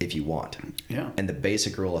if you want. Yeah. And the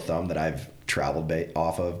basic rule of thumb that I've traveled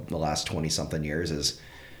off of the last 20-something years is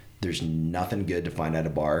there's nothing good to find at a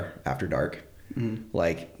bar after dark.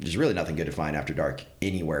 Like, there's really nothing good to find after dark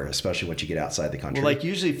anywhere, especially once you get outside the country. Well, like,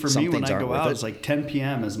 usually for me when I go out, it's like 10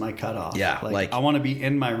 p.m. is my cutoff. Yeah. Like I want to be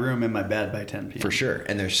in my room, in my bed by 10 p.m. For sure.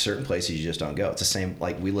 And there's certain places you just don't go. It's the same,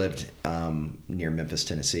 like, we lived near Memphis,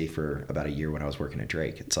 Tennessee for about a year when I was working at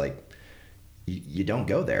Drake. It's like, you don't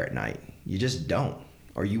go there at night. You just don't.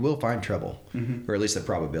 Or you will find trouble. Or at least the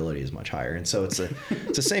probability is much higher. And so it's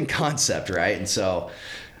the same concept, right? And so,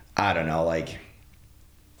 I don't know, like,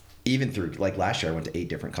 even through, like, last year I went to 8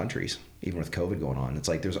 different countries, even with COVID going on. It's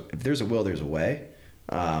like, if there's a will, there's a way.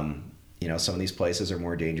 You know, some of these places are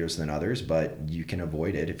more dangerous than others, but you can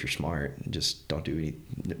avoid it if you're smart. Just don't do any.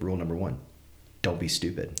 Rule number 1, don't be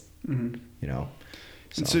stupid. You know.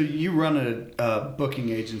 So you run a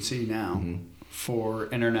booking agency now for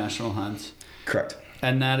international hunts. Correct.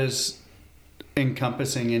 And that is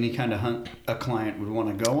encompassing any kind of hunt a client would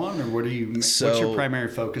want to go on, or what's your primary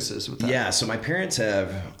focuses with that? Yeah, so my parents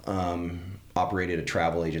have operated a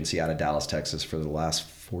travel agency out of Dallas, Texas for the last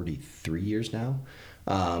 43 years now.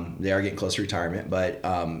 They are getting close to retirement, but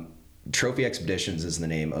Trophy Expeditions is the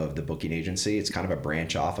name of the booking agency. It's kind of a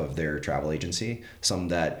branch off of their travel agency, something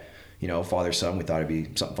that, you know, father, son, we thought it'd be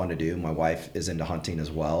something fun to do. My wife is into hunting as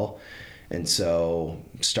well. And so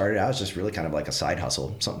started out as just really kind of like a side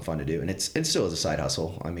hustle, something fun to do. And it still is a side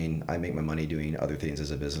hustle. I mean, I make my money doing other things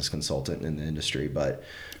as a business consultant in the industry, but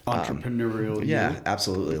entrepreneurial. Yeah,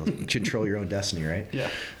 absolutely. Control your own destiny, right? Yeah.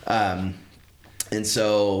 And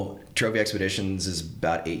so Trophy Expeditions is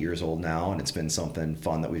about 8 years old now, and it's been something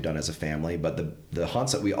fun that we've done as a family. But the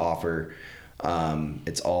hunts that we offer,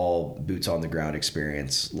 it's all boots on the ground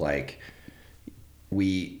experience. Like,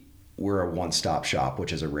 we're a one-stop shop,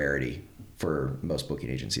 which is a rarity for most booking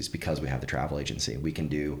agencies because we have the travel agency. We can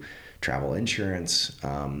do travel insurance.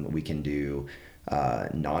 We can do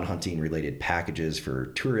non-hunting related packages for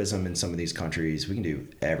tourism in some of these countries. We can do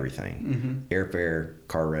everything. Airfare,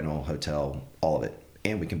 car rental, hotel, all of it.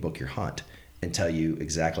 And we can book your hunt and tell you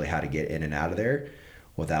exactly how to get in and out of there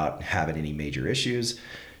without having any major issues.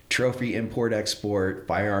 Trophy import export,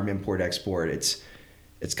 firearm import export.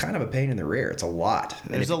 It's kind of a pain in the rear. It's a lot.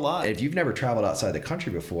 There's a lot. If you've never traveled outside the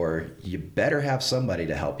country before, you better have somebody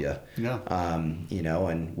to help you. Yeah.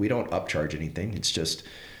 And we don't upcharge anything. It's just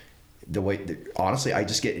the way, honestly, I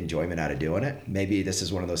just get enjoyment out of doing it. Maybe this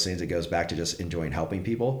is one of those things that goes back to just enjoying helping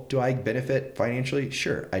people. Do I benefit financially?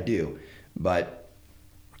 Sure, I do. But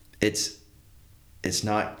it's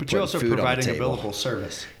not. But you're also providing a billable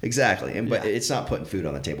service. Exactly. But it's not putting food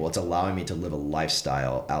on the table. It's allowing me to live a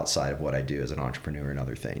lifestyle outside of what I do as an entrepreneur and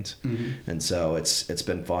other things. And so it's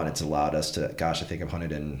been fun. It's allowed us to, I think I've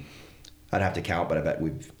hunted in, I'd have to count, but I bet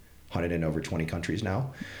we've hunted in over 20 countries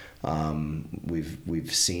now.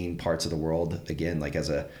 We've seen parts of the world, again, like if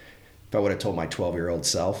I would have told my 12-year-old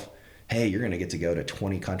self, hey, you're going to get to go to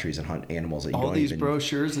 20 countries and hunt animals that you don't even... All these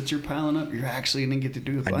brochures that you're piling up, you're actually going to get to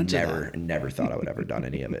do a bunch of that. I never thought I would ever done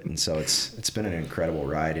any of it. And so it's been an incredible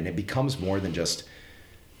ride. And it becomes more than just,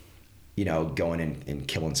 going and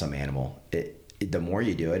killing some animal. The more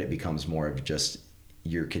you do it, it becomes more of just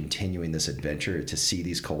you're continuing this adventure to see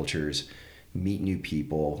these cultures, meet new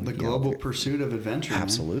people. The global pursuit of adventure.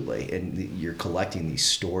 Absolutely. Man. And you're collecting these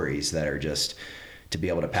stories that are just to be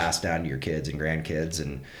able to pass down to your kids and grandkids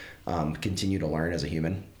and continue to learn as a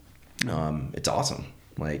human. It's awesome.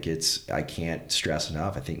 I can't stress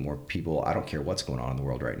enough. I think more people, I don't care what's going on in the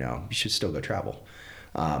world right now, you should still go travel.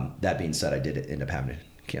 That being said, I did end up having to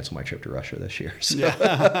cancel my trip to Russia this year. So.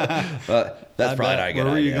 But that's probably not a good idea.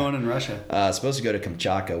 Where were you going in Russia? Supposed to go to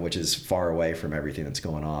Kamchatka, which is far away from everything that's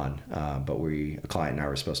going on. But a client and I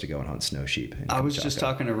were supposed to go and hunt snow sheep. I was just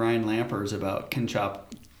talking to Ryan Lampers about Kamchatka.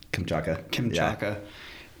 Yeah.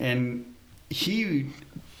 And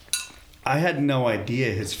I had no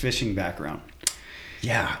idea his fishing background.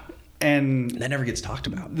 Yeah. And that never gets talked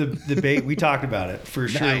about. The bait, we talked about it for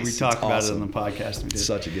sure. Nice. We talked about it on the podcast we did.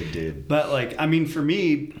 Such a good dude. But for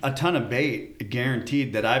me, a ton of bait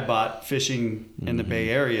guaranteed that I bought fishing in the Bay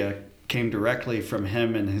Area came directly from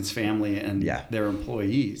him and his family and their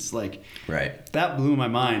employees. Right. That blew my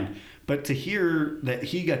mind. But to hear that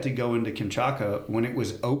he got to go into Kamchatka when it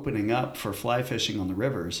was opening up for fly fishing on the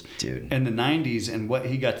rivers in the 90s and what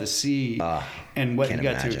he got to see and what he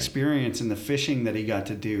got to experience and the fishing that he got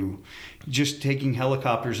to do, just taking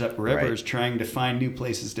helicopters up rivers, trying to find new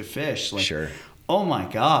places to fish. Sure. Oh my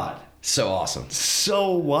God. So awesome.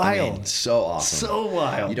 So wild. So awesome. So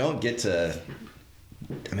wild. You don't get to,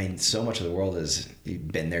 so much of the world has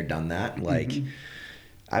been there, done that.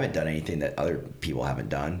 I haven't done anything that other people haven't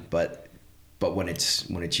done, but when it's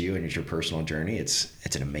you and it's your personal journey, it's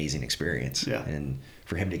an amazing experience. Yeah. And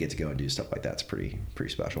for him to get to go and do stuff like that's pretty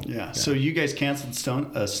special. Yeah. So you guys canceled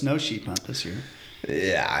snow sheep hunt this year.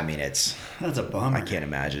 Yeah, that's a bummer. I can't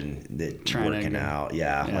imagine that working out.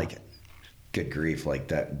 Yeah, good grief,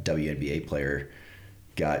 that WNBA player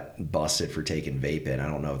got busted for taking vape in. I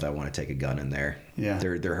don't know if I want to take a gun in there. Yeah.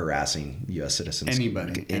 They're harassing U.S. citizens.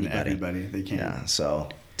 Anybody and everybody they can. Yeah. So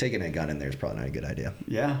taking a gun in there is probably not a good idea.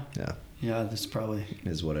 Yeah. Yeah. Yeah, this probably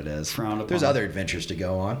is what it is. Frowned upon. There's other adventures to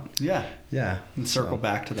go on. Yeah. Yeah. And circle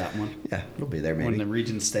back to that one. Yeah, it'll be there maybe. When the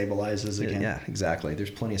region stabilizes again. Yeah, exactly.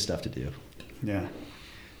 There's plenty of stuff to do. Yeah.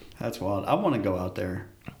 That's wild. I want to go out there.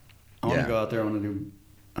 I want to go out there. I want to do,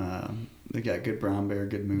 they got good brown bear,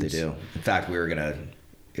 good moose. They do. In fact,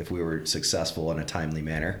 if we were successful in a timely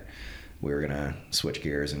manner, we were going to switch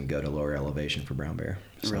gears and go to lower elevation for brown bear.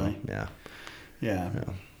 So, really? Yeah. Yeah.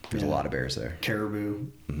 There's a lot of bears there. Caribou.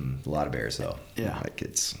 Mm-hmm. A lot of bears, though. Yeah.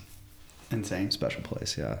 It's insane. Special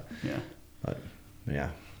place, yeah. Yeah. But, yeah.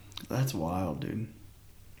 That's wild, dude.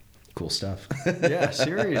 Cool stuff. Yeah,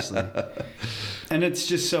 seriously. And it's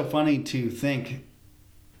just so funny to think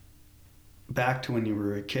back to when you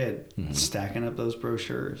were a kid, stacking up those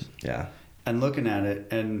brochures. Yeah. And looking at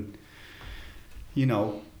it and,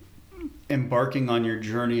 embarking on your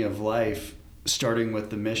journey of life, starting with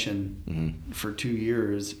the mission for 2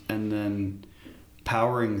 years and then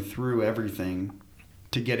powering through everything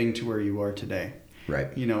to getting to where you are today.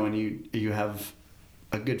 Right. And you have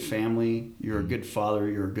a good family, you're a good father,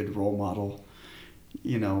 you're a good role model,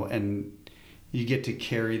 and you get to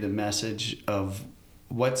carry the message of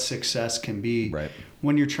what success can be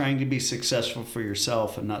when you're trying to be successful for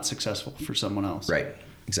yourself and not successful for someone else. Right.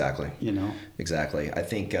 Exactly. Exactly. I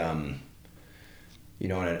think,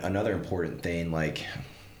 another important thing,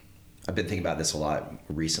 I've been thinking about this a lot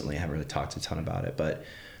recently. I haven't really talked a ton about it, but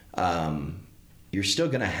you're still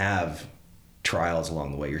going to have trials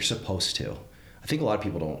along the way. You're supposed to. I think a lot of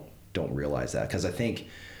people don't realize that, because I think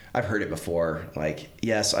I've heard it before. Like,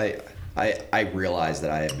 yes, I realize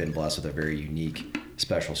that I have been blessed with a very unique,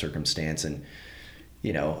 special circumstance, and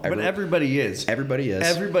but everybody is. Everybody is.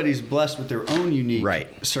 Everybody's blessed with their own unique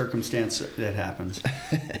right. circumstance that happens.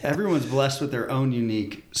 Everyone's blessed with their own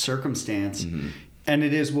unique circumstance, mm-hmm. and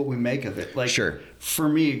it is what we make of it. Like, sure. For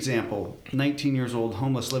me, example, 19 years old,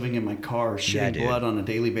 homeless, living in my car, shitting blood on a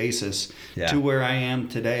daily basis, to where I am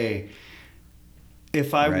today.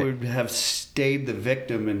 If I would have stayed the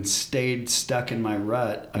victim and stayed stuck in my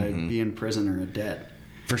rut, mm-hmm. I'd be in prison or dead.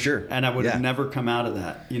 For sure. And I would have never come out of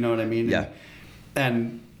that. You know what I mean? Yeah.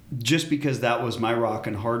 And just because that was my rock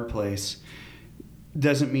and hard place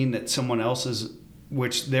doesn't mean that someone else's,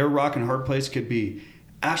 which their rock and hard place could be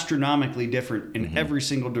astronomically different in mm-hmm. every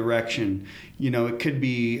single direction. It could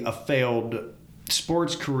be a failed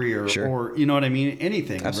sports career or, you know what I mean?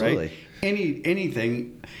 Anything, absolutely. Right?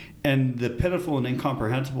 Anything. And the pitiful and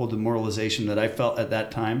incomprehensible demoralization that I felt at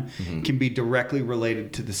that time mm-hmm. can be directly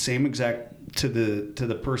related to the same exact, to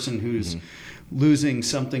the person who's mm-hmm. losing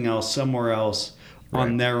something else somewhere else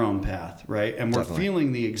on their own path, right? And we're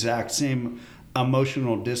feeling the exact same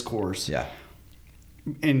emotional discourse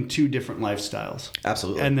in two different lifestyles.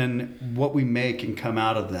 Absolutely. And then what we make and come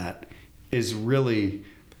out of that is really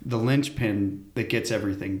the linchpin that gets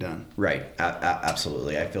everything done. Right.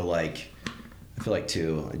 Absolutely. I feel like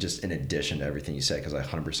too, just in addition to everything you said, because I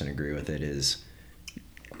 100% agree with it, is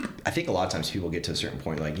I think a lot of times people get to a certain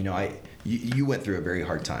point, like, you went through a very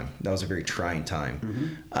hard time. That was a very trying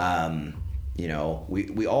time. Mm-hmm.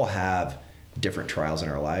 We all have different trials in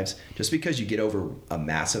our lives. Just because you get over a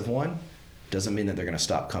massive one doesn't mean that they're going to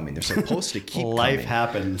stop coming. They're supposed to keep Life coming.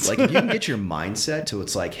 happens. Like, if you can get your mindset to,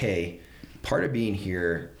 it's like, hey, part of being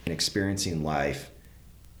here and experiencing life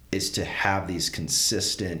is to have these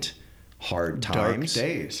consistent hard times. Dark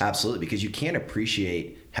days. Absolutely. Because you can't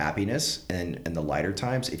appreciate happiness and the lighter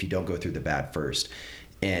times if you don't go through the bad first.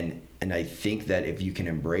 And I think that if you can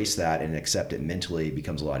embrace that and accept it mentally, it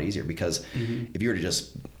becomes a lot easier. Because mm-hmm. if you were to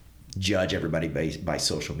just judge everybody by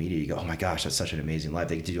social media, you go, oh my gosh, that's such an amazing life.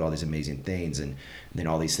 They get to do all these amazing things. And then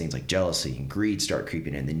all these things like jealousy and greed start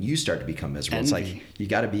creeping in. Then you start to become miserable. Envy. It's like, you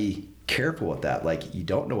got to be careful with that. Like, you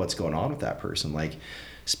don't know what's going on with that person. Like,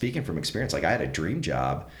 speaking from experience, like, I had a dream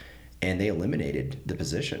job and they eliminated the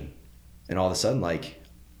position. And all of a sudden, like,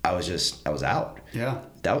 I was out. Yeah.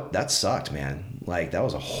 That sucked, man. Like, that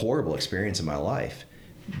was a horrible experience in my life.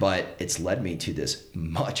 But it's led me to this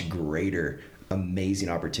much greater, amazing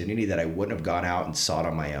opportunity that I wouldn't have gone out and sought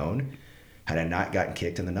on my own had I not gotten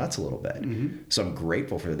kicked in the nuts a little bit. Mm-hmm. So I'm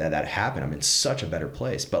grateful for that happened. I'm in such a better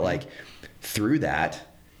place. But like, through that,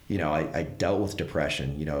 I dealt with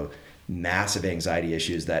depression, massive anxiety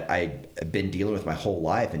issues that I'd been dealing with my whole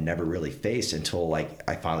life and never really faced until like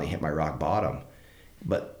I finally hit my rock bottom.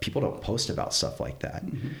 But people don't post about stuff like that.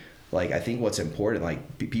 Mm-hmm. Like, I think what's important,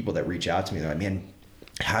 like, people that reach out to me, they're like, man,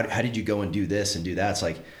 how did you go and do this and do that? It's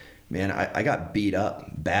like, man, I got beat up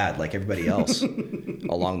bad like everybody else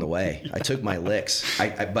along the way. I took my licks,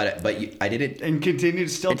 but I didn't. And continue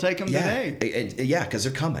to still take them today. Because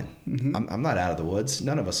they're coming. Mm-hmm. I'm not out of the woods.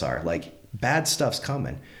 None of us are. Like, bad stuff's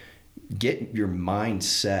coming. Get your mind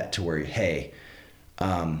set to where, hey,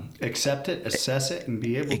 accept it, assess it, and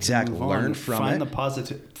be able to move learn on. from Find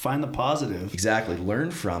it. Find the positive. Exactly. Learn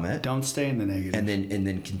from it. Don't stay in the negative. And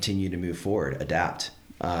then continue to move forward. Adapt.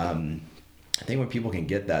 I think when people can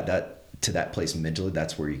get that to that place mentally,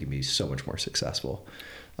 that's where you can be so much more successful.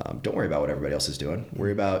 Don't worry about what everybody else is doing.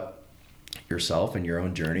 Worry about yourself and your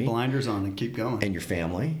own journey. Blinders on and keep going. And your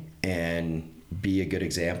family, and be a good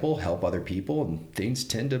example. Help other people, and things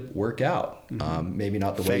tend to work out. Mm-hmm. Maybe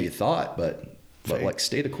not the way you thought, but like,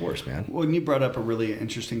 stay the course, man. Well, and you brought up a really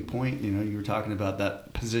interesting point. You were talking about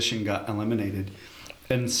that position got eliminated,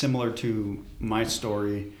 and similar to my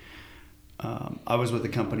story. I was with the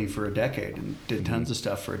company for a decade and did tons of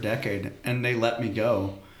stuff for a decade, and they let me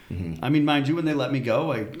go. Mm-hmm. I mean, mind you, when they let me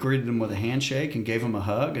go, I greeted them with a handshake and gave them a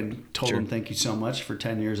hug and told them thank you so much for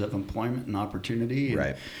 10 years of employment and opportunity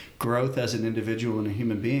and growth as an individual and a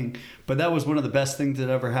human being. But that was one of the best things that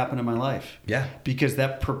ever happened in my life. Yeah. Because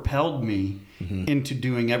that propelled me into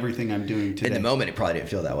doing everything I'm doing today. In the moment, it probably didn't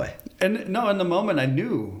feel that way. And no, in the moment I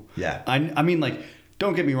knew. Yeah. I mean, like,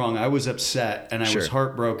 don't get me wrong. I was upset and I was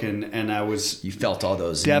heartbroken and I was... You felt all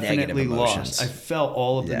those definitely negative emotions. Lost. I felt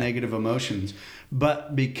all of the negative emotions.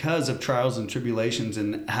 But because of trials and tribulations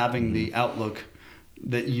and having the outlook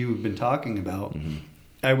that you've been talking about,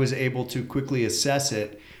 I was able to quickly assess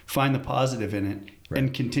it, find the positive in it, Right.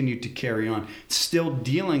 and continue to carry on. Still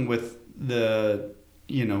dealing with the,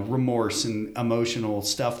 remorse and emotional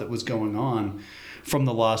stuff that was going on from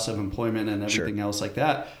the loss of employment and everything else like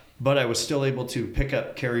that. But I was still able to pick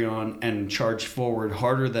up, carry on, and charge forward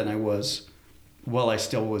harder than I was while I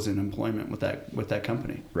still was in employment with that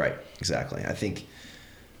company. Right. Exactly. I think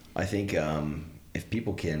if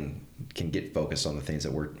people can get focused on the things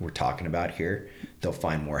that we're talking about here, they'll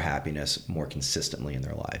find more happiness more consistently in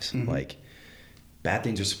their lives. Mm-hmm. Like, bad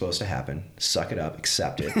things are supposed to happen. Suck it up.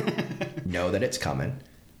 Accept it. Know that it's coming.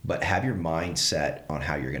 But have your mind set on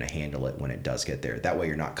how you're going to handle it when it does get there. That way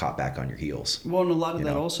you're not caught back on your heels. Well, and a lot of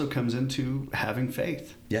that also comes into having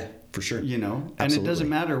faith. Yeah, for sure. And Absolutely. it doesn't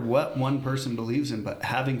matter what one person believes in, but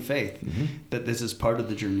having faith that this is part of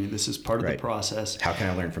the journey. This is part of the process. How can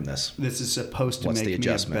I learn from this? This is supposed to What's make the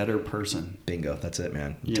me a better person. Bingo. That's it,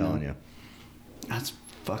 man. I'm telling you. That's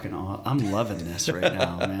fucking awesome. I'm loving this right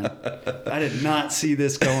now, man. I did not see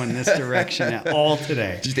this going this direction at all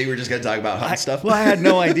today. Did you think we were just going to talk about hot stuff? Well, I had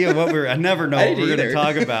no idea I never know what we're going to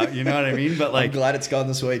talk about. You know what I mean? But I'm glad it's gone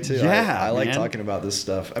this way too. Yeah, I like talking about this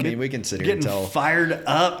stuff. I mean, we can sit here and tell. Fired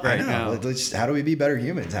up right now. How do we be better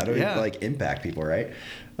humans? How do we impact people, right?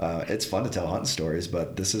 It's fun to tell hunting stories,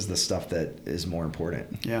 but this is the stuff that is more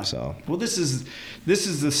important. Yeah. So, well, this is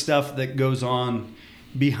the stuff that goes on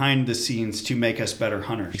behind the scenes to make us better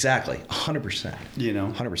hunters. Exactly. 100%.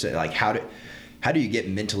 100%. Like, how do you get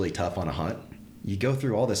mentally tough on a hunt? You go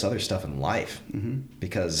through all this other stuff in life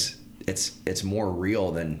because it's more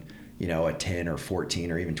real than, a 10 or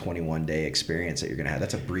 14 or even 21 day experience that you're going to have.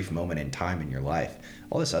 That's a brief moment in time in your life.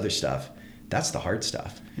 All this other stuff, that's the hard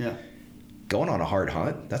stuff. Yeah. Going on a hard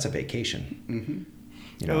hunt, that's a vacation.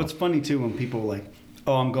 Mm-hmm. It's funny too when people like,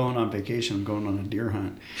 oh, I'm going on vacation. I'm going on a deer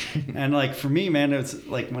hunt. And like for me, man, it's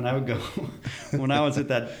like when I had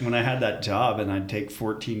that job and I'd take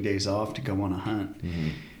 14 days off to go on a hunt,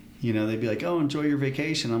 they'd be like, oh, enjoy your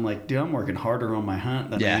vacation. I'm like, dude, I'm working harder on my hunt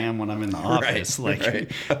than I am when I'm in the office.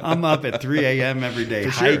 I'm up at 3 a.m. every day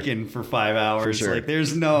hiking for 5 hours. For sure. Like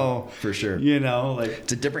there's no, for sure,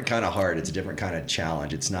 it's a different kind of hard. It's a different kind of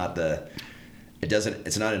challenge. It's not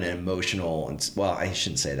it's not an emotional, well, I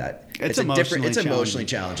shouldn't say that. It's emotionally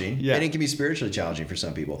challenging. Yeah. And it can be spiritually challenging for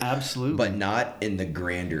some people. Absolutely. But not in the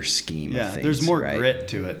grander scheme of things. There's more grit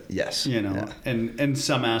to it. Yes. And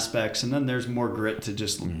some aspects. And then there's more grit to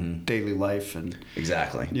just daily life and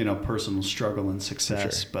exactly. Personal struggle and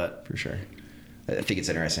success. For sure. I think it's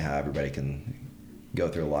interesting how everybody can go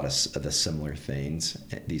through a lot of these similar things,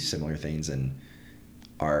 and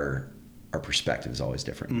our perspective is always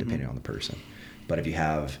different depending on the person. But if you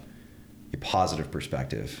have a positive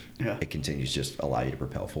perspective, it continues to just allow you to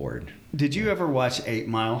propel forward. Did you ever watch 8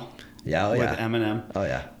 Mile? Yeah, with Eminem? Oh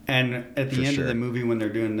yeah. And at the end of the movie when they're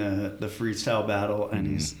doing the freestyle battle and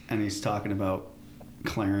he's talking about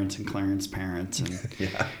Clarence and Clarence's parents and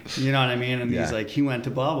you know what I mean? And he's like, he went to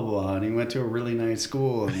blah blah blah and he went to a really nice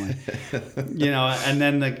school and like and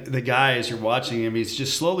then the guy, as you're watching him, he's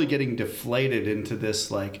just slowly getting deflated into this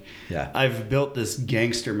like I've built this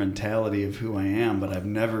gangster mentality of who I am, but I've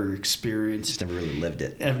never experienced, just never really lived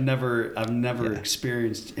it. I've never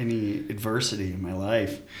experienced any adversity in my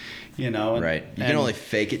life. Right. You can only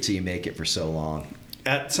fake it till you make it for so long.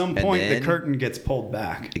 At some point, the curtain gets pulled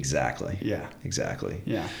back. Exactly. Yeah. Exactly.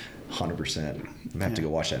 Yeah. 100%. I'm going to have to go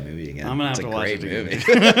watch that movie again. I'm going to have to watch it again. It's a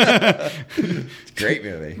great movie. It's a great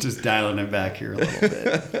movie. Just dialing it back here a little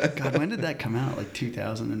bit. God, when did that come out? Like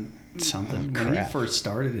 2000 and something? When he first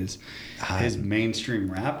started his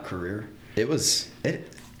mainstream rap career. He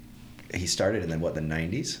started in the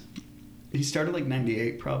 90s? He started like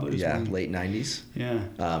 98 probably. Late 90s. Yeah.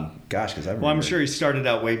 Gosh, because I remember. Well, I'm sure he started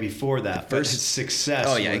out way before that. But his success.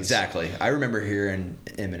 Oh, yeah, exactly. I remember hearing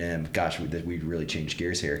Eminem. Gosh, we really changed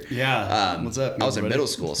gears here. Yeah. What's up? I was in middle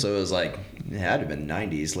school, so it was like, it had to have been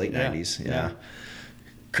 90s, late 90s. Yeah.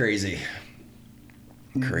 Crazy.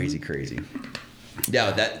 Crazy.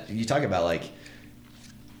 Yeah, that you talk about like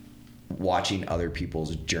watching other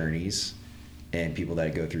people's journeys and people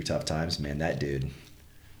that go through tough times. Man, that dude.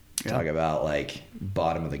 Talk about like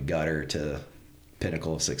bottom of the gutter to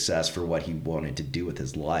pinnacle of success for what he wanted to do with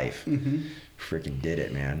his life. Freaking did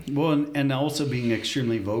it, man. Well, and also being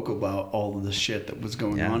extremely vocal about all of the shit that was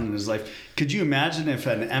going on in his life. Could you imagine if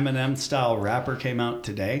an Eminem style rapper came out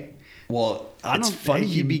today? Well, it's funny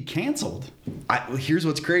he'd be canceled. Here's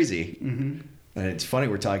what's crazy. And it's funny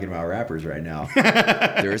we're talking about rappers right now.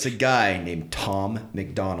 There is a guy named Tom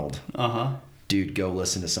McDonald. Dude, go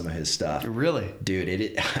listen to some of his stuff. Really?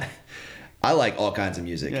 Dude, I like all kinds of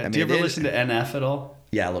music. Yeah. Do you ever listen to NF at all?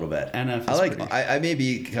 Yeah, a little bit. NF is I like. pretty... I may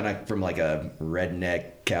be kind of from like a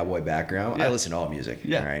redneck cowboy background. Yeah. I listen to all music.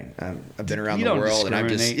 Yeah. All right. I've been around You the don't world, and I'm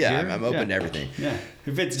just discriminate here. I'm open Yeah. to everything. Yeah,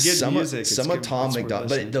 if it's good music, it's some good, of Tom it's worth McDonald,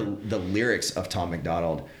 listening but the lyrics of Tom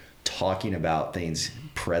McDonald talking about things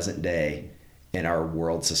present day in our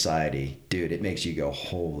world society, dude, it makes you go,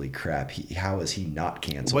 holy crap! How is he not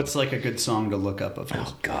canceled? What's like a good song to look up of his?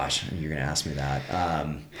 Oh gosh, you're gonna ask me that.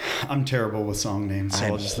 I'm terrible with song names, so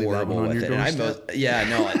I'm I'll just leave that horrible one on with your it.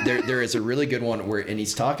 doorstep. There is a really good one and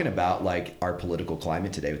he's talking about like our political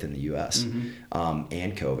climate today within the U.S. And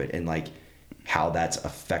COVID, and like how that's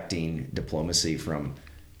affecting diplomacy from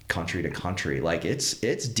country to country. Like it's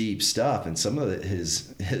deep stuff, and some of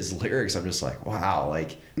his lyrics, I'm just like, wow,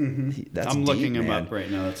 like that's. I'm deep, looking him man. up right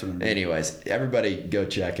now. That's what I'm doing. Anyways, everybody go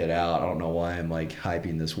check it out. I don't know why I'm like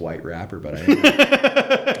hyping this white rapper, but I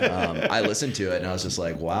am. I listened to it and I was just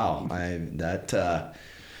like, wow,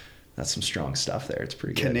 that's some strong stuff there. It's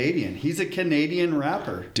pretty good. Canadian. He's a Canadian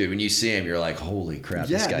rapper. Dude, when you see him, you're like, holy crap,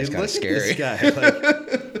 this guy's dude, kind of scary. Look at this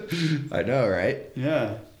guy. Like, I know, right?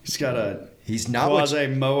 yeah, he's got a He's not quasi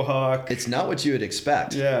mohawk. It's not what you would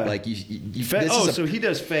expect. Yeah. Like so he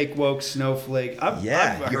does fake woke snowflake. I've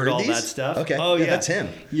heard all that stuff. Okay. Oh yeah, that's him.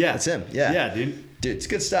 Yeah, that's him. Yeah. Yeah, dude. Dude, it's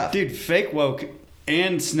good stuff. Dude, fake woke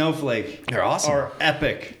and snowflake. They're awesome. Are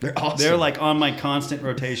epic. They're awesome. They're like on my constant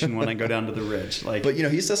rotation when I go down to the ridge. Like, but he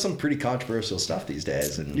does some pretty controversial stuff these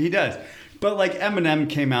days, and he does. But like Eminem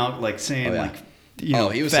came out like saying like. He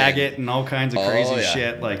was faggot saying, and all kinds of crazy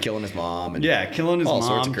shit, like killing his mom, and killing his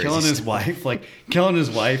mom, killing his wife, like killing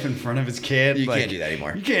his wife in front of his kid. You like, can't do that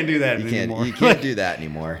anymore. You can't do that anymore. You can't do that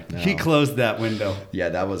anymore. No. He closed that window. Yeah,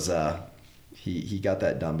 that was he got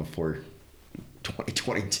that done before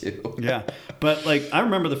 2022. Yeah, but like I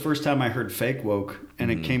remember the first time I heard fake woke,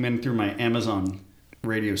 and it came in through my Amazon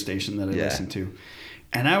radio station that I listened to.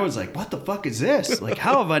 And I was like, what the fuck is this? Like,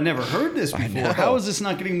 how have I never heard this before? How is this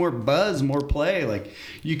not getting more buzz, more play? Like,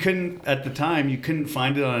 you couldn't, at the time, you couldn't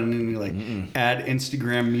find it on any, like, add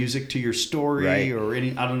Instagram music to your story or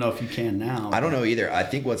any, I don't know if you can now. I don't know either. I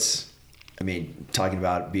think talking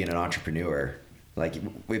about being an entrepreneur, like,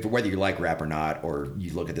 whether you like rap or not, or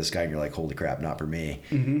you look at this guy and you're like, holy crap, not for me.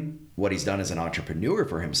 What he's done as an entrepreneur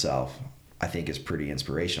for himself, I think is pretty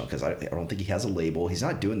inspirational, because I don't think he has a label. He's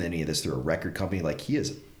not doing any of this through a record company. Like, he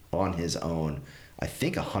is on his own, I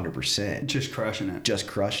think 100%. Just crushing it. Just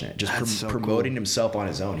promoting himself on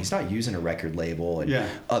his own. He's not using a record label and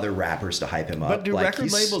other rappers to hype him up. But do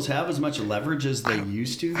record labels have as much leverage as they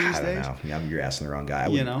used to these days? I don't know. Yeah, you're asking the wrong guy.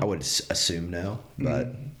 I would assume no,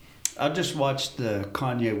 but... I just watched the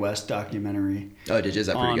Kanye West documentary. Oh, did you? Is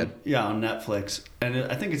that pretty good? Yeah, on Netflix. And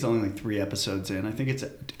I think it's only like 3 episodes in. I think it's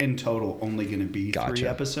in total only going to be 3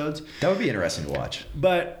 episodes. That would be interesting to watch.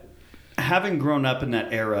 But having grown up in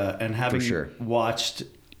that era and having watched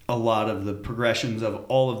a lot of the progressions of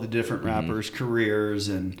all of the different rappers' careers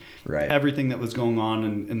and everything that was going on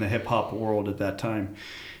in the hip-hop world at that time,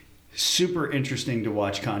 super interesting to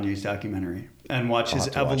watch Kanye's documentary and watch his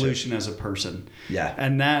evolution as a person. Yeah.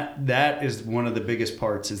 And that is one of the biggest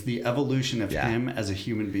parts, is the evolution of him as a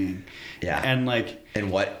human being. Yeah. And like...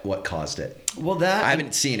 And what caused it? Well, that... I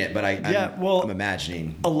haven't seen it, but I'm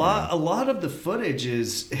imagining. A lot of the footage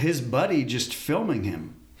is his buddy just filming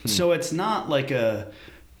him. So it's not like a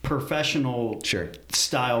professional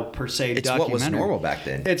style per se documentary. It's what was normal back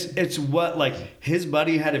then. It's what, like, his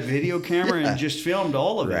buddy had a video camera and just filmed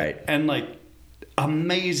all of it. And like,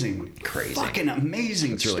 amazing, fucking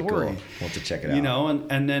amazing story. Really cool. We'll have to check it out. You know,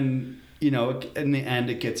 and then, you know, in the end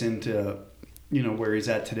it gets into, you know, where he's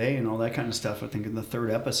at today and all that kind of stuff, I think, in the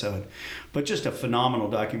 3rd episode. But just a phenomenal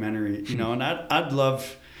documentary, you know, and I'd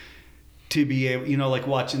love to be able, you know, like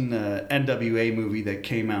watching the NWA movie that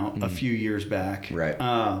came out a few years back. Right.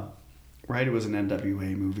 It was an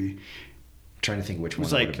NWA movie. I'm trying to think which one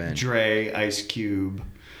it would have been. Dre, Ice Cube.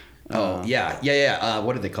 What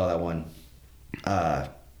did they call that one? I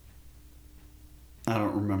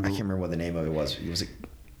don't remember. I can't remember what the name of it was. It was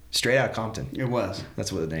Straight Outta Compton. It was.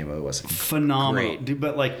 That's what the name of it was. Phenomenal. Dude,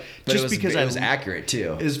 but because it was accurate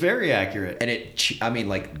too. It was very accurate.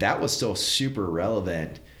 And that was still super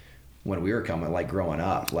relevant when we were growing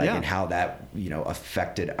up, and how that, you know,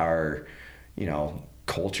 affected our, you know,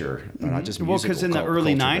 culture, not just musical. Well, because in the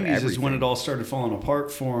early 90s is when it all started falling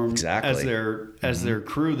apart for them as their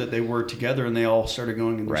crew that they were together, and they all started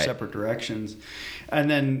going in their separate directions. And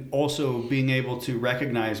then also being able to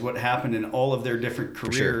recognize what happened in all of their different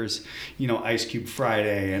careers, you know, Ice Cube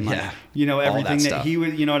Friday and you know, everything that he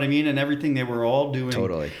would, you know what I mean? And everything they were all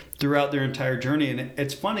doing throughout their entire journey. And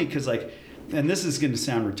it's funny because, like, and this is going to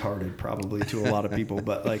sound retarded probably to a lot of people,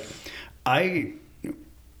 but like,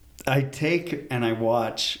 I take and I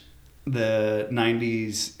watch the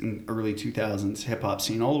 90s and early 2000s hip hop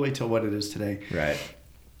scene all the way till what it is today. Right.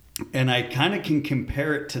 And I kind of can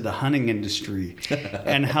compare it to the hunting industry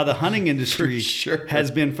and how the hunting industry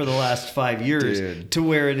has been for the last 5 years to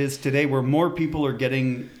where it is today, where more people are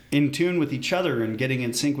getting in tune with each other and getting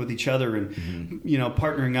in sync with each other and, you know,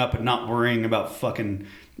 partnering up and not worrying about fucking,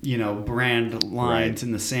 you know, brand lines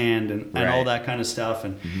in the sand and all that kind of stuff,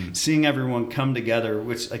 and seeing everyone come together,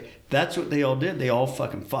 which, like, that's what they all did. They all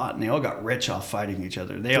fucking fought and they all got rich off fighting each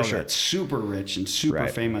other. They all got super rich and super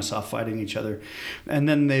famous off fighting each other. And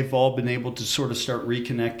then they've all been able to sort of start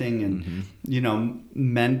reconnecting and, you know,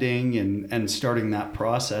 mending and starting that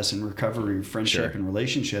process and recovery, friendship and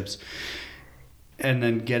relationships. And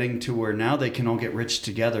then getting to where now they can all get rich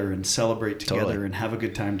together and celebrate together and have a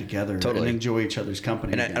good time together and enjoy each other's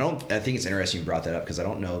company. And I think it's interesting you brought that up, because I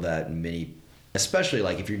don't know that many, especially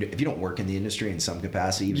like if you don't work in the industry in some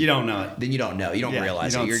capacity, you don't know it. Then you don't know. You don't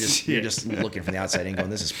realize it. You're just looking from the outside and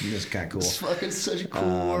going, this is kind of cool. It's fucking such a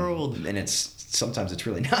cool world. And sometimes it's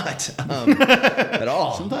really not at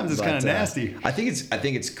all. Sometimes it's kind of nasty. I think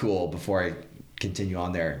it's cool. Before I continue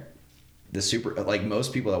on there, like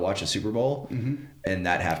most people that watch the Super Bowl and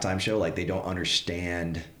that halftime show, like, they don't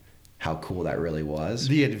understand how cool that really was.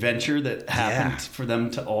 The adventure that happened for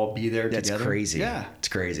them to all be there together. That's crazy. Yeah. It's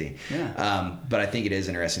crazy. Yeah. But I think it is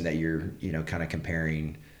interesting that you're, you know, kind of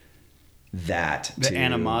comparing that the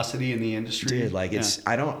animosity in the industry. Dude, like,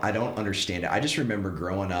 I don't understand it. I just remember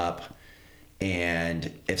growing up,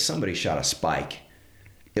 and if somebody shot a spike,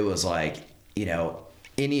 it was like, you know,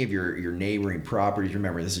 any of your neighboring properties.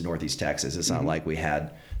 Remember, this is Northeast Texas. It's not like we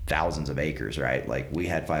had thousands of acres, right? Like, we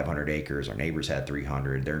had 500 acres. Our neighbors had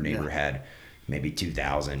 300. Their neighbor had maybe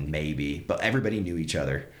 2,000, maybe. But everybody knew each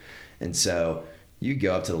other. And so you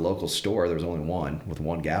go up to the local store. There was only one with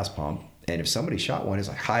one gas pump. And if somebody shot one, it's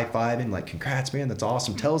like high-fiving, like, congrats, man, that's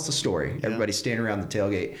awesome. Tell us the story. Yeah. Everybody's standing around the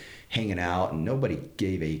tailgate hanging out, and nobody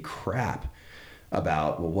gave a crap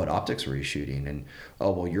about, well, what optics were you shooting? And,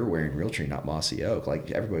 oh, well, you're wearing Realtree, not Mossy Oak.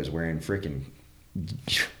 Like, everybody's wearing freaking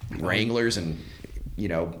Wranglers and, you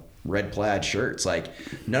know, red plaid shirts. Like,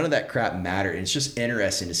 none of that crap mattered. And it's just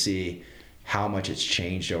interesting to see how much it's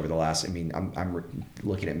changed over the last, I mean, I'm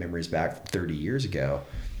looking at memories back 30 years ago,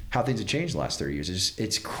 how things have changed the last 30 years.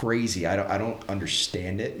 It's crazy. I don't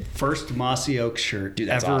understand it. First Mossy Oak shirt Dude,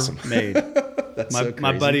 that's ever awesome. made. That's so crazy.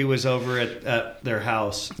 My buddy was over at their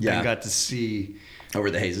house and got to see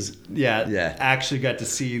over the hazes. Yeah. Actually got to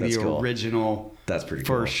see the original. That's pretty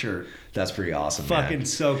first shirt. That's pretty awesome. Fucking man.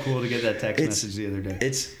 So cool to get that text message the other day.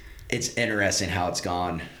 It's interesting how it's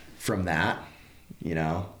gone from that, you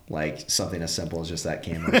know, like something as simple as just that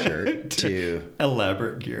camo shirt to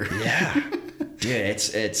elaborate gear. Yeah. Dude,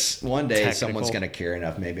 it's one day Technical. Someone's going to care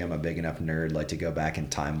enough. Maybe I'm a big enough nerd, like, to go back in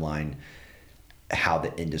timeline how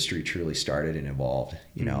the industry truly started and evolved,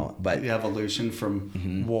 you know, but the evolution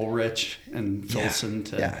from Woolrich and Filson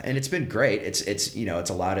to and it's been great. It's you know, it's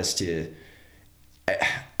allowed us to.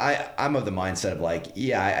 I'm of the mindset of like,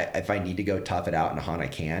 if I need to go tough it out and hunt, I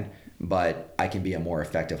can, but I can be a more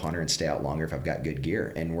effective hunter and stay out longer if I've got good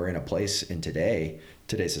gear. And we're in a place in today's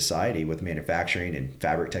society with manufacturing and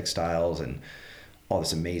fabric textiles and all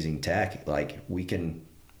this amazing tech. Like, we can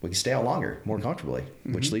stay out longer, more comfortably,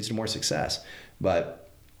 which leads to more success. But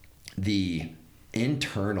the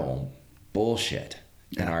internal bullshit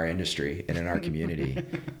in our industry and in our community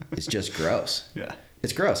is just gross. Yeah.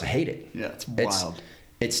 It's gross. I hate it. Yeah, it's wild.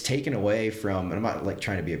 It's taken away from, and I'm not like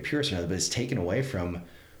trying to be a purist or anything, but it's taken away from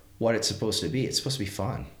what it's supposed to be. It's supposed to be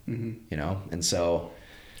fun, you know? And so...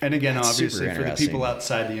 And again, obviously, for the people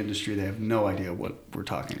outside the industry, they have no idea what we're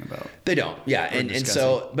talking about. They don't. Yeah. And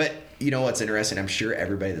so, but you know what's interesting? I'm sure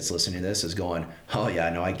everybody that's listening to this is going, oh, yeah,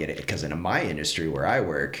 no, I get it. Because in my industry where I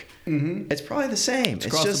work, it's probably the same. It's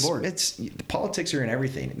across just, the board. The politics are in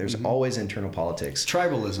everything. There's always internal politics.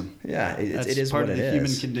 Tribalism. Yeah. It is part what of it the is.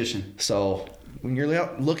 human condition. So when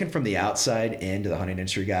you're looking from the outside into the hunting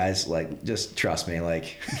industry, guys, like, just trust me,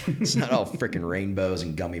 like, it's not all freaking rainbows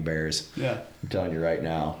and gummy bears. Yeah. I'm telling you right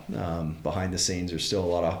now, behind the scenes, there's still a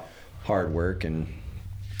lot of hard work and,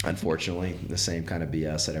 unfortunately, the same kind of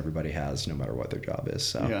BS that everybody has, no matter what their job is.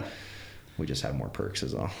 So we just have more perks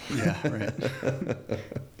is all. Yeah, right.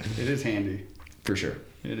 It is handy. For sure.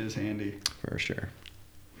 It is handy. For sure.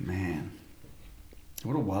 Man.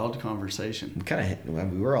 What a wild conversation.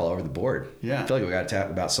 We were all over the board. Yeah. I feel like we got to talk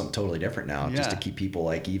about something totally different now, just to keep people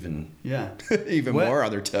like even more on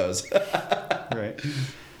their toes. Right.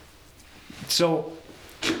 So,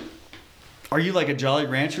 are you like a Jolly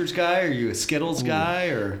Ranchers guy? Are you a Skittles guy?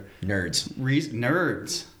 Or nerds?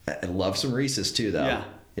 Nerds. I love some Reese's too, though. Yeah.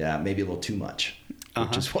 Yeah, maybe a little too much.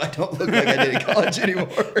 which is why I don't look like I did in college anymore.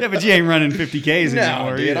 Yeah, but you ain't running 50Ks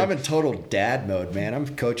anymore. No, dude, either. I'm in total dad mode, man.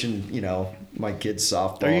 I'm coaching, my kids'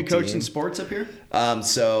 softball. Are you coaching team. sports up here?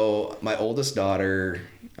 So my oldest daughter,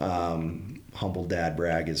 humble dad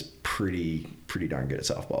brag, is pretty darn good at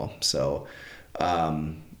softball. So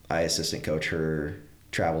I assistant coach her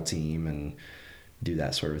travel team and do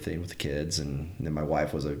that sort of thing with the kids. And then my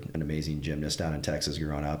wife was an amazing gymnast down in Texas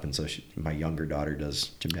growing up. And so my younger daughter does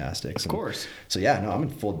gymnastics. Of course. So yeah, no, I'm in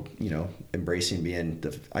full, embracing being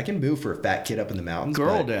I can move for a fat kid up in the mountains.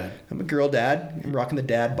 Girl dad. I'm a girl dad. I'm rocking the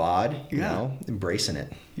dad bod, embracing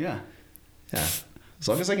it. Yeah. Yeah. As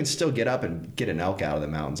long as I can still get up and get an elk out of the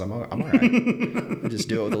mountains, I'm all right. I just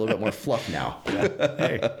do it with a little bit more fluff now. Yeah.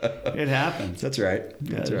 Hey, it happens. That's right.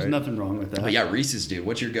 Yeah, That's there's right. nothing wrong with that. But yeah, Reese's, dude.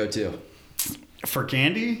 What's your go-to? For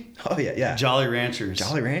candy? Oh, yeah. Jolly Ranchers.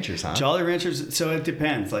 Jolly Ranchers, huh? Jolly Ranchers. So it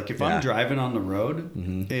depends. Like if I'm driving on the road,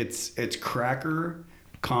 Mm-hmm. it's cracker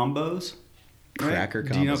combos. Right? Cracker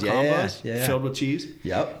combos. Do you know combos? Yeah. Filled with cheese?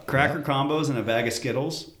 Yep. Cracker combos and a bag of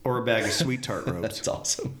Skittles or a bag of Sweet Tart Ropes. That's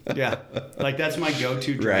awesome. Yeah. Like that's my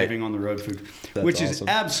go-to driving on the road food, which is awesome.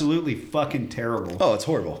 absolutely fucking terrible. Oh, it's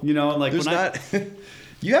horrible. Like There's when not...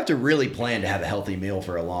 You have to really plan to have a healthy meal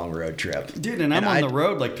for a long road trip. Dude, and I'm on the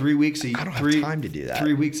road like 3 weeks I don't have time to do that.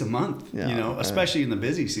 3 weeks a month, Yeah. especially in the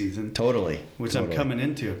busy season. Totally. Which I'm coming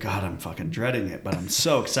into. God, I'm fucking dreading it, but I'm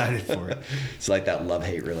so excited for it. It's like that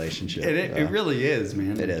love-hate relationship. It really is,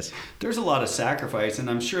 man. It is. There's a lot of sacrifice, and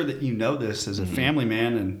I'm sure that you know this as a family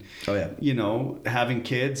man and, Oh, yeah. Having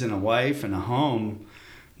kids and a wife and a home.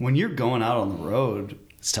 When you're going out on the road...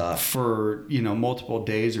 It's tough. For, multiple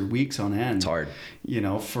days or weeks on end. It's hard.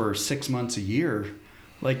 For 6 months a year.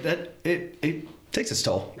 Like that, it takes its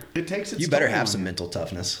toll. It takes its toll. You better have some mental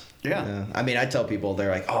toughness. Yeah. I mean, I tell people,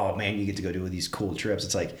 they're like, oh, man, you get to go do these cool trips.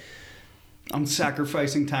 It's like... I'm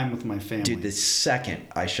sacrificing time with my family. Dude, the second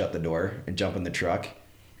I shut the door and jump in the truck,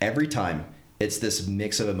 every time it's this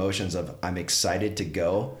mix of emotions of I'm excited to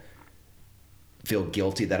go, feel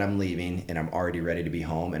guilty that I'm leaving, and I'm already ready to be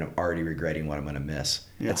home, and I'm already regretting what I'm going to miss.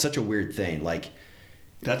 Yeah. It's such a weird thing. Like,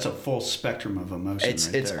 that's a full spectrum of emotion.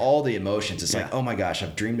 It's all the emotions. It's like, oh my gosh,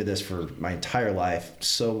 I've dreamed of this for my entire life.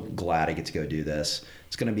 So glad I get to go do this.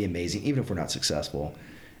 It's going to be amazing, even if we're not successful.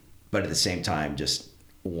 But at the same time, just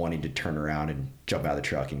wanting to turn around and jump out of the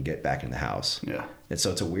truck and get back in the house. Yeah. And so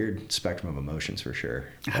it's a weird spectrum of emotions for sure.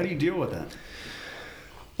 How do you deal with that?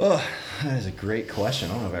 Oh, that is a great question.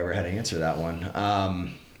 I don't know if I ever had to answer that one.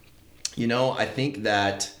 I think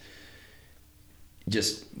that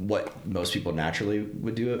just what most people naturally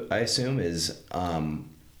would do, I assume, is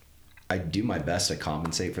I do my best to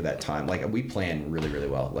compensate for that time. Like, we plan really, really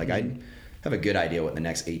well. Like, I have a good idea what the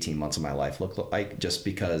next 18 months of my life look like, just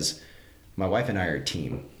because my wife and I are a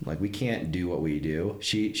team. Like, we can't do what we do.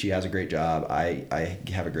 She has a great job. I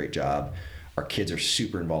have a great job. Our kids are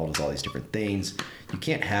super involved with all these different things. You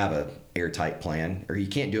can't have an airtight plan, or you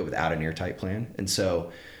can't do it without an airtight plan. And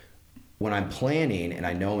so when I'm planning and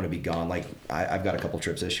I know I'm going to be gone, like I've got a couple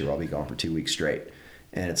trips this year where I'll be gone for 2 weeks straight.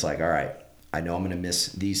 And it's like, all right, I know I'm going to miss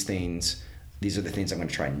these things. These are the things I'm going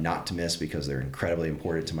to try not to miss because they're incredibly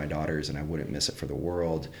important to my daughters, and I wouldn't miss it for the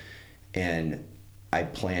world. And I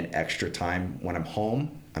plan extra time. When I'm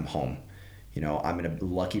home, I'm home. I'm in a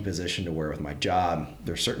lucky position to where with my job,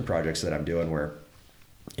 there's certain projects that I'm doing where,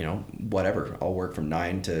 whatever, I'll work from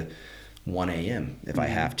 9 to 1 a.m. if I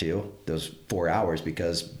have to, those 4 hours,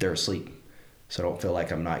 because they're asleep. So I don't feel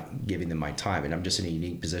like I'm not giving them my time. And I'm just in a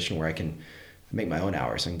unique position where I can make my own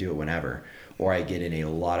hours. I can do it whenever. Or I get in a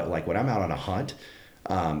lot of, like when I'm out on a hunt,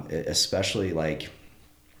 especially like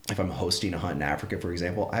if I'm hosting a hunt in Africa, for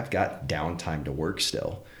example, I've got downtime to work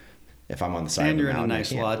still. If I'm on the side of the mountain, and you're in a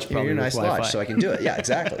nice lodge, probably you're in a nice Wi-Fi. lodge, so I can do it. Yeah,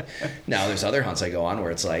 exactly. Now there's other hunts I go on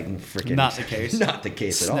where it's like freaking not the case, not the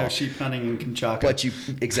case at all. Snow sheep hunting in Kanchaka.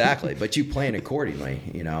 But you plan accordingly,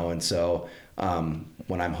 And so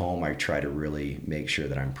when I'm home, I try to really make sure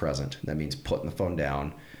that I'm present. That means putting the phone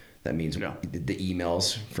down. That means the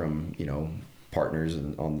emails from partners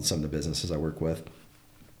and on some of the businesses I work with.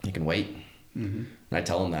 You can wait, and I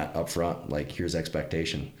tell them that up front. Like, here's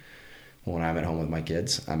expectation. When I'm at home with my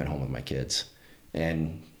kids, I'm at home with my kids.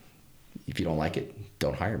 And if you don't like it,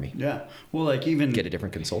 don't hire me. Yeah. Well, like even... Get a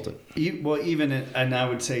different consultant. And I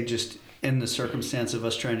would say just in the circumstance of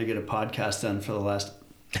us trying to get a podcast done for the last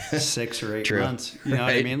 6 or 8 months. You know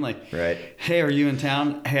what I mean? Like, hey, are you in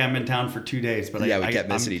town? Hey, I'm in town for 2 days. But we kept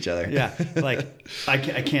missing each other. Yeah. Like, I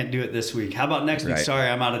can't do it this week. How about next week? Sorry,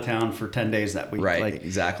 I'm out of town for 10 days that week. Right. Like,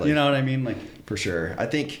 exactly. You know what I mean? Like, for sure. I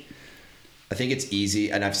think it's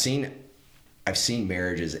easy. And I've seen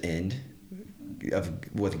marriages end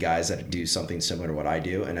with guys that do something similar to what I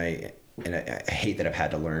do. And and I hate that I've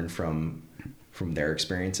had to learn from their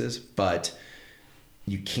experiences, but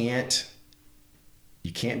you can't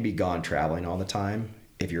be gone traveling all the time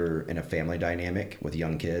if you're in a family dynamic with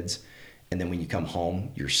young kids. And then when you come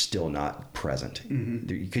home, you're still not present,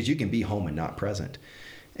 because you can be home and not present.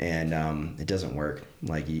 And it doesn't work.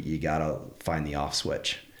 Like you gotta find the off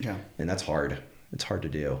switch. Yeah. And that's hard. It's hard to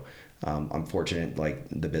do. I'm fortunate, like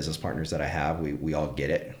the business partners that I have, we all get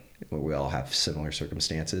it. We all have similar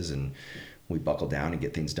circumstances, and we buckle down and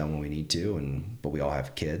get things done when we need to. But we all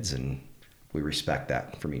have kids, and we respect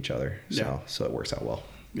that from each other. So it works out well.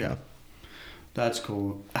 Yeah. That's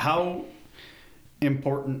cool. How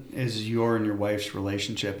important is your and your wife's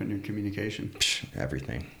relationship and your communication?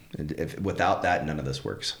 Everything. Without that, none of this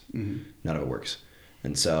works. None of it works.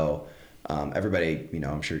 And so everybody,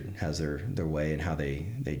 I'm sure has their way and how they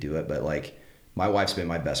do it. But like my wife's been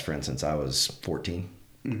my best friend since I was 14.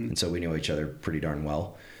 And so we know each other pretty darn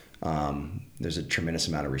well. There's a tremendous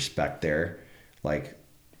amount of respect there. Like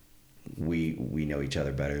we know each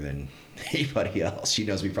other better than anybody else. She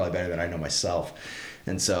knows me probably better than I know myself.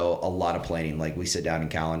 And so a lot of planning, like we sit down and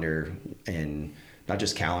calendar, and not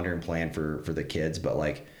just calendar and plan for the kids, but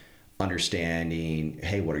like understanding,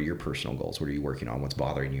 hey, what are your personal goals? What are you working on? What's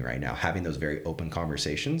bothering you right now? Having those very open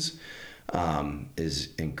conversations is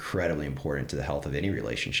incredibly important to the health of any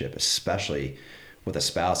relationship, especially with a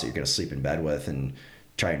spouse that you're going to sleep in bed with and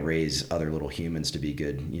try and raise other little humans to be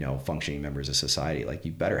good, functioning members of society. Like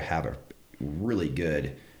you better have a really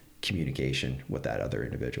good communication with that other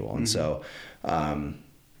individual. And so,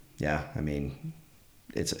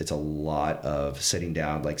 it's a lot of sitting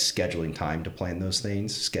down, like scheduling time to plan those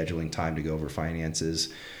things, scheduling time to go over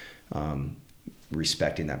finances,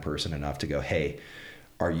 respecting that person enough to go, hey,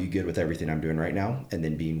 are you good with everything I'm doing right now? And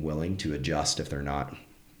then being willing to adjust if they're not.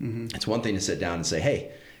 It's one thing to sit down and say,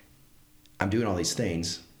 hey, I'm doing all these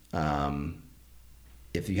things.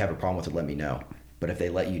 If you have a problem with it, let me know. But if they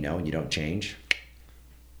let you know and you don't change,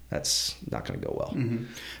 that's not going to go well.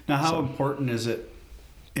 Now, how important is it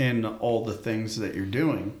in all the things that you're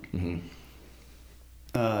doing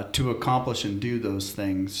to accomplish and do those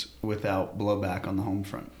things without blowback on the home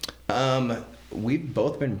front? We've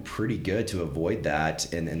both been pretty good to avoid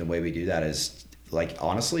that. And the way we do that is, like,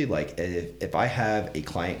 honestly, like if I have a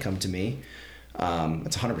client come to me,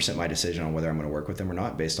 it's 100% my decision on whether I'm going to work with them or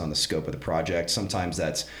not based on the scope of the project. Sometimes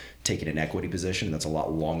that's taking an equity position, and that's a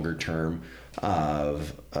lot longer term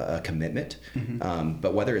of a commitment.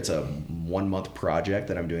 But whether it's a 1-month project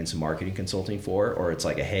that I'm doing some marketing consulting for, or it's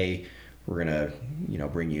like hey, we're going to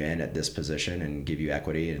bring you in at this position and give you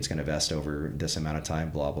equity, and it's going to vest over this amount of time,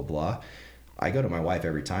 blah, blah, blah. I go to my wife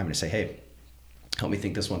every time and I say, hey, help me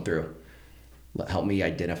think this one through. Help me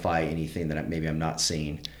identify anything that maybe I'm not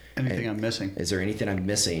seeing. Anything I'm missing? Is there anything I'm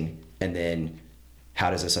missing? And then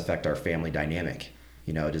how does this affect our family dynamic?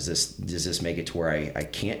 Does this make it to where I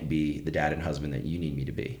can't be the dad and husband that you need me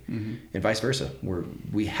to be? And vice versa.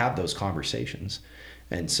 We have those conversations.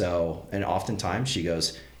 And oftentimes she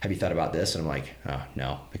goes, have you thought about this? And I'm like, oh,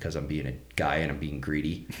 no, because I'm being a guy and I'm being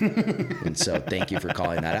greedy. And so thank you for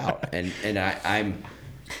calling that out. And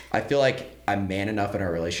I feel like I'm man enough in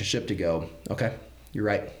our relationship to go, okay, you're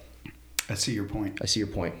right. I see your point.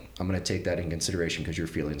 I'm going to take that in consideration because your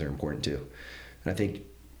feelings are important too. And I think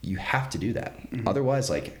you have to do that. Otherwise,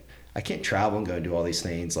 like, I can't travel and go and do all these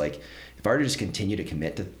things. Like, if I were to just continue to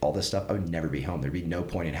commit to all this stuff, I would never be home. There'd be no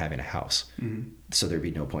point in having a house. So there'd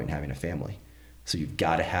be no point in having a family. So you've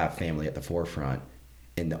got to have family at the forefront.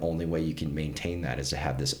 And the only way you can maintain that is to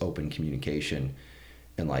have this open communication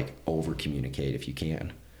and like over communicate if you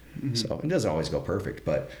can. So it doesn't always go perfect,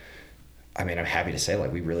 but I mean, I'm happy to say,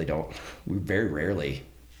 like, we very rarely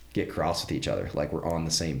get cross with each other. Like, we're on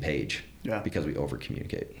the same page because we over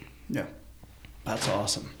communicate. Yeah. That's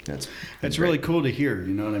awesome. It's really cool to hear,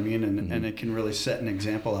 you know what I mean? And it can really set an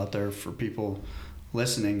example out there for people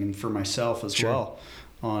listening and for myself as well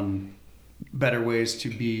on better ways to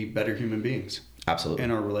be better human beings. Absolutely.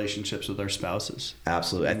 In our relationships with our spouses.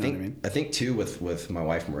 Absolutely. I think too with my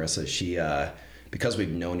wife, Marissa, she, because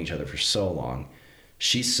we've known each other for so long,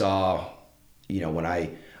 she saw, when I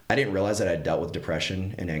didn't realize that I'd dealt with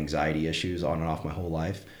depression and anxiety issues on and off my whole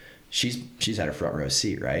life. She's had a front row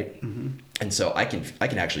seat, right? And so I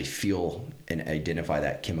can actually feel and identify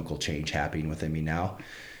that chemical change happening within me now.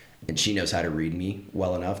 And she knows how to read me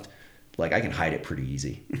well enough. Like, I can hide it pretty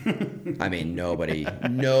easy. I mean, nobody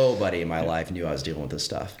in my life knew I was dealing with this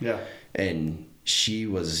stuff. Yeah. And she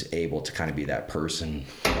was able to kind of be that person.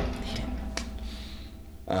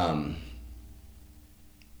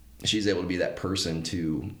 She's able to be that person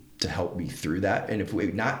to help me through that. And if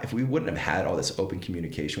we wouldn't have had all this open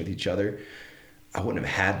communication with each other, I wouldn't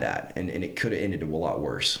have had that, and it could have ended a lot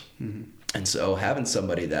worse. And so having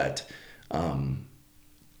somebody that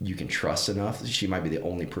you can trust enough, she might be the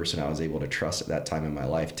only person I was able to trust at that time in my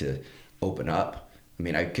life to open up. I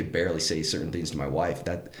mean, I could barely say certain things to my wife.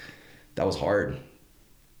 That was hard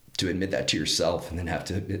to admit that to yourself and then have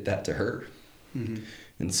to admit that to her.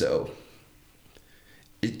 And so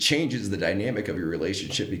it changes the dynamic of your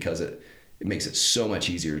relationship because it makes it so much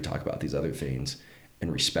easier to talk about these other things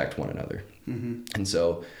and respect one another. And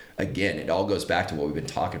so again, it all goes back to what we've been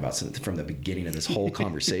talking about from the beginning of this whole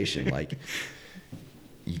conversation. Like,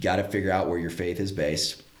 you got to figure out where your faith is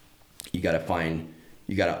based. You got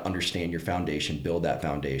to understand your foundation, build that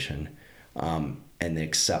foundation, and then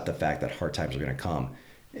accept the fact that hard times are going to come.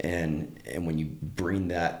 And when you bring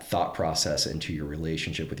that thought process into your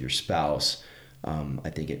relationship with your spouse, I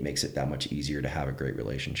think it makes it that much easier to have a great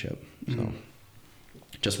relationship. So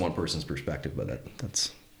just one person's perspective, but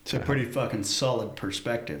that's it's a pretty fucking solid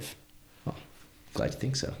perspective. Oh, glad you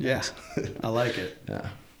think so. Yeah. I like it. Yeah.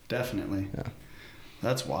 Definitely. Yeah.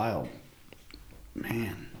 That's wild.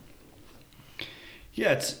 Man.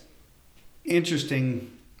 Yeah, it's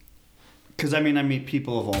interesting because I meet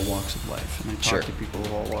people of all walks of life, and I talk to people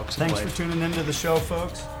of all walks of life. Thanks for tuning into the show,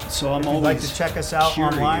 folks. So if you'd like to check us out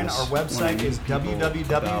online, our website is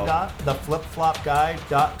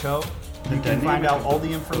www.theflipflopguide.co. You can find out all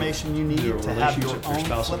the information you need to have your own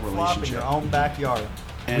flip-flop in your own backyard.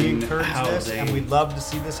 We encourage this, and we'd love to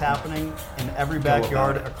see this happening in every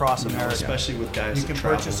backyard across America. Especially with guys you can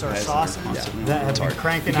purchase our sauces that have been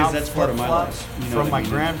cranking out flip-flops from my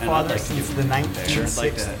grandfather since the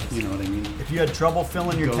 1960s. You know what I mean? If you had trouble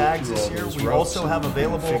filling your tags this year, we also have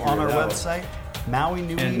available on our website Maui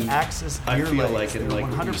Nui Axis deer legs. They're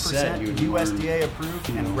 100% USDA approved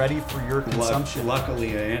and ready for your consumption.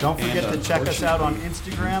 Don't forget to check us out on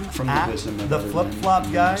Instagram at the Flip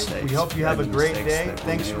Flop Guide. We hope you have a great day.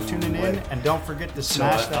 Thanks for tuning in, and don't forget to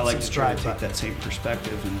smash that subscribe button. I like to try to take that same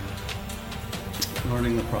perspective and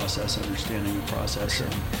learning the process, understanding the process,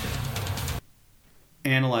 and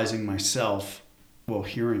analyzing myself while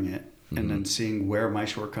hearing it, and then seeing where my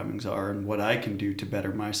shortcomings are and what I can do to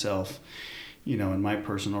better myself, in my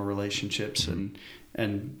personal relationships, and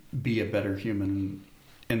be a better human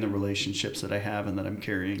in the relationships that I have and that I'm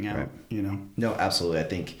carrying out, No,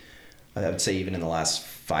 absolutely. I would say even in the last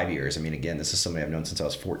 5 years, again, this is somebody I've known since I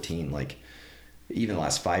was 14, like even the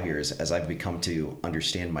last 5 years, as I've become to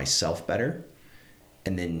understand myself better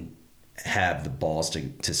and then have the balls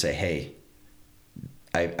to say, hey,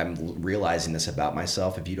 I'm realizing this about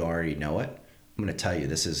myself. If you don't already know it, I'm going to tell you,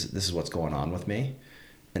 this is what's going on with me.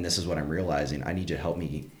 And this is what I'm realizing. I need you to help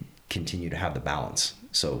me continue to have the balance.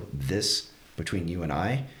 So this, between you and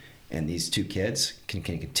I and these two kids, can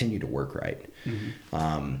continue to work right.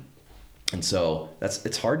 And so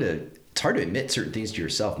it's hard to admit certain things to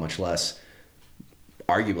yourself, much less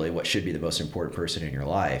arguably what should be the most important person in your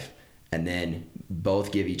life. And then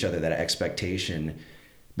both give each other that expectation.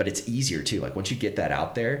 But it's easier too. Like once you get that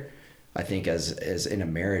out there, I think as in a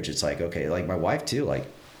marriage, it's like, okay, like my wife too, like,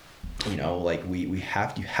 like you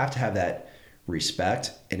have to have that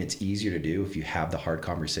respect, and it's easier to do if you have the hard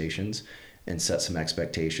conversations and set some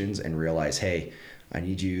expectations and realize, hey, I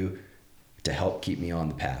need you to help keep me on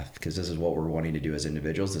the path because this is what we're wanting to do as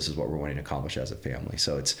individuals. This is what we're wanting to accomplish as a family.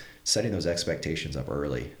 So it's setting those expectations up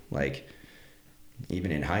early. Like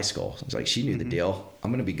even in high school, it's like she knew the deal. I'm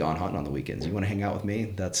going to be gone hunting on the weekends. You want to hang out with me?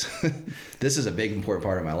 This is a big, important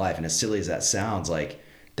part of my life. And as silly as that sounds, like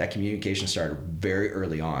that communication started very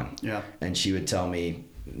early on. Yeah. And she would tell me,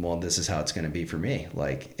 well, this is how it's going to be for me.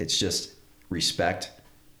 Like, it's just respect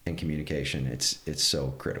and communication. It's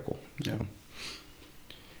so critical. Yeah.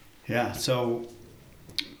 Yeah. So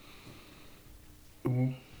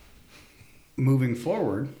moving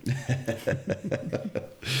forward,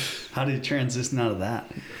 how did you transition out of that?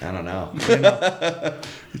 I don't know.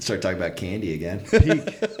 Let's start talking about candy again.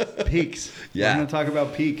 Peaks. Yeah. We're going to talk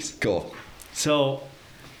about peaks. Cool. So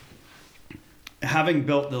having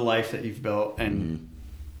built the life that you've built and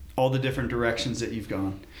all the different directions that you've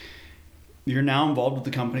gone, you're now involved with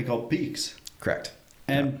a company called Peaks. Correct.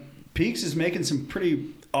 And Peaks is making some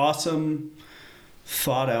pretty awesome,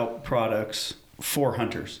 thought out products for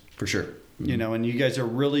hunters. For sure. And you guys are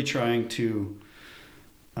really trying to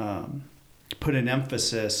put an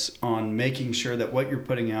emphasis on making sure that what you're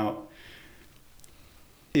putting out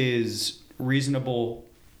is reasonable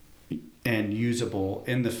and usable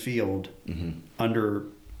in the field under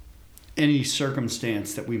any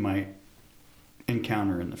circumstance that we might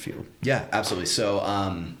encounter in the field. Yeah, absolutely. So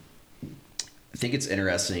I think it's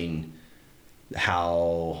interesting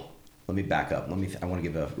how, let me back up. I want to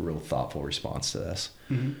give a real thoughtful response to this.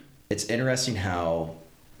 it's interesting how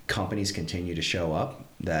companies continue to show up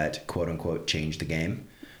that quote unquote change the game,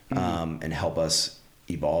 and help us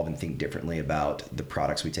evolve and think differently about the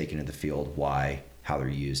products we take into the field, why, how they're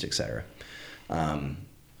used, etc.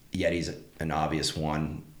 Yeti's an obvious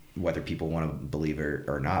one, whether people want to believe it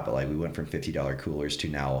or not, but like we went from $50 coolers to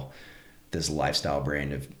now this lifestyle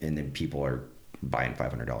brand and then people are buying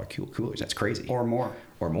 $500 coolers. That's crazy. Or more.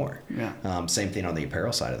 Yeah. Same thing on the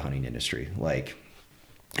apparel side of the hunting industry. Like,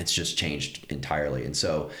 it's just changed entirely. And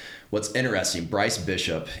so what's interesting, Bryce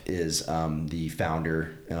Bishop is the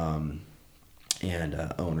founder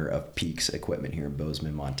and owner of Peaks Equipment here in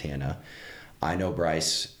Bozeman, Montana. I know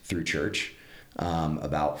Bryce through church.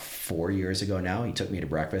 About 4 years ago now, he took me to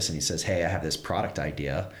breakfast and he says, hey, I have this product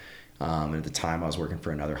idea. And at the time I was working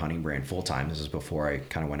for another hunting brand full time. This was before I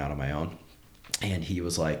kind of went out on my own. And he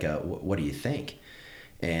was like, what do you think?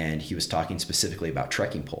 And he was talking specifically about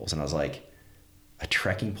trekking poles. And I was like, a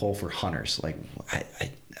trekking pole for hunters? Like, I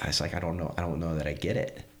was like, I don't know that I get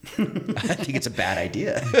it. I think it's a bad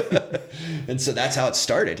idea. And so that's how it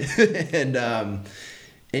started. And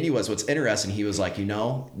anyways, what's interesting, he was like,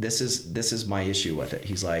 this is my issue with it.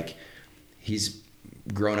 He's like, he's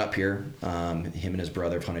grown up here. Him and his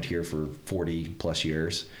brother have hunted here for 40 plus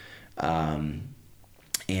years.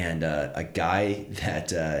 And a guy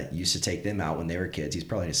that used to take them out when they were kids, he's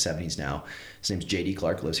probably in his 70s now. His name's J.D.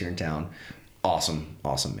 Clark, lives here in town. Awesome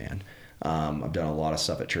man. I've done a lot of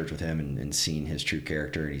stuff at church with him and seen his true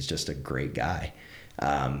character, and he's just a great guy.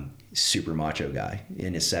 Super macho guy.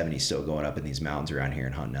 In his 70s, still going up in these mountains around here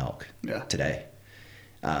and hunting elk today.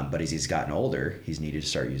 But as he's gotten older, he's needed to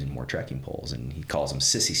start using more trekking poles, and he calls them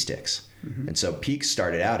sissy sticks. Mm-hmm. And so Peaks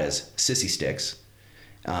started out as sissy sticks,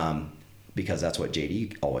 because that's what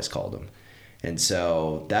JD always called them. And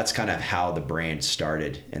so that's kind of how the brand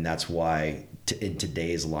started, and that's why in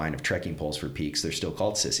today's line of trekking poles for Peaks, they're still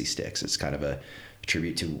called sissy sticks. It's kind of a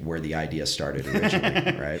tribute to where the idea started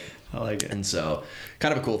originally, right? I like it. And so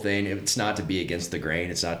kind of a cool thing. It's not to be against the grain.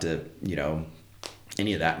 It's not to,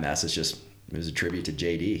 any of that mess. It was a tribute to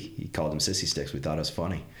JD. He called them sissy sticks. We thought it was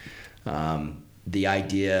funny. The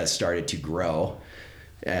idea started to grow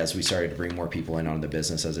as we started to bring more people in on the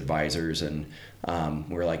business as advisors. And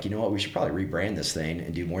we were like, you know what, we should probably rebrand this thing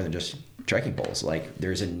and do more than just trekking poles. Like,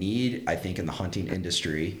 there's a need, I think, in the hunting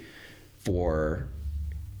industry for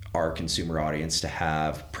our consumer audience to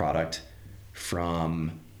have product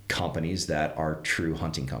from companies that are true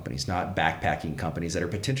hunting companies, not backpacking companies that are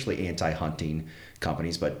potentially anti-hunting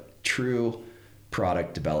companies, but true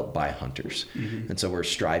product developed by hunters. Mm-hmm. And so we're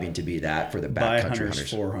striving to be that for the backcountry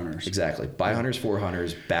hunters. For hunters. Exactly. By hunters, for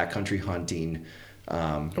hunters, backcountry hunting.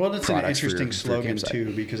 Well, that's an interesting slogan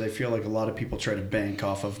too, because I feel like a lot of people try to bank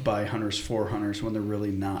off of by hunters, for hunters, when they're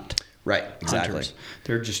really not. Right, exactly. Hunters.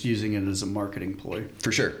 They're just using it as a marketing ploy.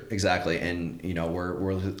 For sure, exactly. And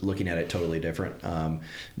we're looking at it totally different.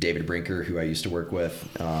 David Brinker, who I used to work with,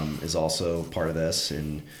 is also part of this,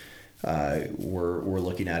 and we're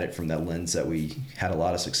looking at it from that lens that we had a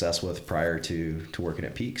lot of success with prior to working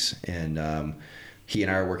at Peaks. And he and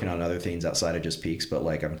I are working on other things outside of just Peaks. But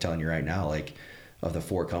like I'm telling you right now, like of the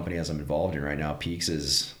 4 companies I'm involved in right now, Peaks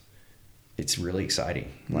it's really exciting.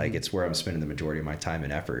 Mm-hmm. Like, it's where I'm spending the majority of my time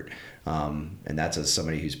and effort. And that's as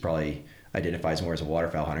somebody who's probably identifies more as a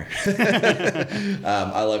waterfowl hunter.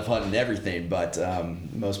 I love hunting everything, but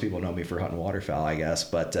most people know me for hunting waterfowl, I guess.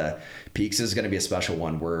 But Peaks is going to be a special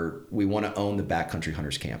one where we want to own the backcountry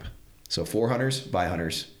hunters camp. So for hunters, by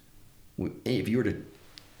hunters, if you were to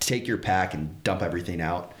take your pack and dump everything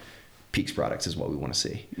out, Peaks products is what we want to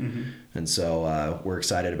see. Mm-hmm. And so we're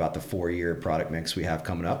excited about the 4-year product mix we have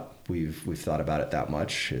coming up. We've thought about it that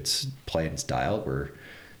much. It's playing, it's dialed. We're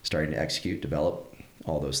starting to execute, develop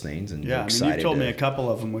all those things. And yeah, excited. You've told me a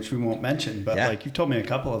couple of them, which we won't mention, but like you've told me a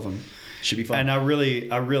couple of them. Should be fun. And I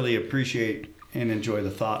really appreciate and enjoy the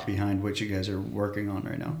thought behind what you guys are working on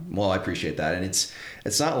right now. Well, I appreciate that. And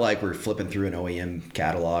it's not like we're flipping through an OEM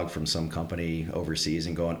catalog from some company overseas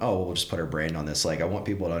and going, oh, we'll just put our brand on this. Like, I want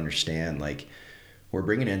people to understand, like, we're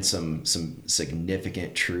bringing in some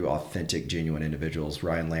significant, true, authentic, genuine individuals.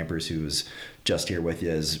 Ryan Lampers, who was just here with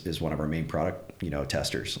you, is one of our main product,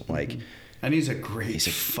 testers. Like, and he's a great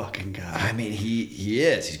fucking guy. I mean, he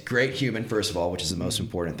is. He's a great human, first of all, which is the most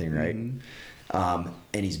important thing, right? Mm-hmm.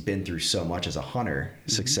 And he's been through so much as a hunter,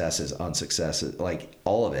 successes, unsuccesses, like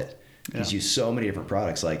all of it. Yeah. He's used so many different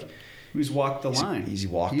products. Like, he's walked the line. He's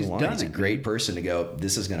walked the line. He's a great person to go,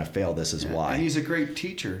 this is going to fail. This is why. And he's a great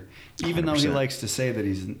teacher, even 100%. Though he likes to say that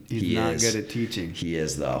he's not good at teaching. He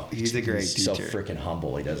is, though. He's a great teacher. So freaking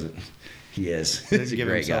humble. He doesn't. He is. Doesn't give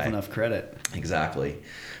himself enough credit. Exactly.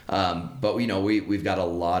 But we've got a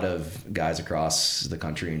lot of guys across the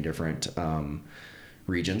country in different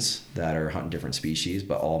regions that are hunting different species,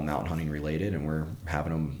 but all mountain hunting related, and we're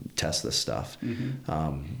having them test this stuff, and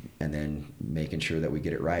then making sure that we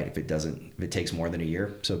get it right. If it takes more than a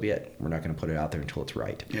year, so be it. We're not going to put it out there until it's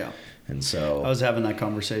right. Yeah. And so I was having that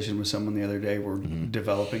conversation with someone the other day. We're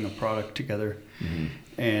developing a product together,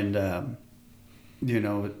 and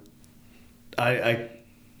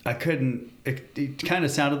I couldn't. It kind of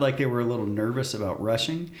sounded like they were a little nervous about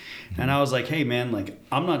rushing, and I was like, "Hey, man, like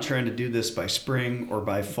I'm not trying to do this by spring or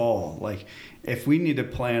by fall. Like, if we need to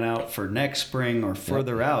plan out for next spring or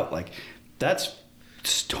further out, like that's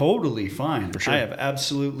totally fine. For sure. I have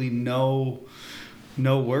absolutely no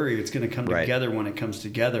worry. It's going to come together when it comes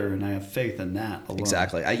together, and I have faith in that alone.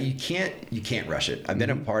 Exactly. You can't rush it. I've been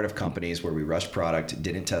a part of companies where we rushed product,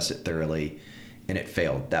 didn't test it thoroughly, and it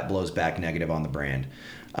failed. That blows back negative on the brand.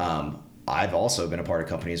 I've also been a part of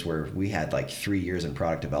companies where we had like 3 years in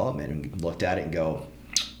product development and looked at it and go,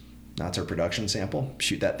 that's our production sample.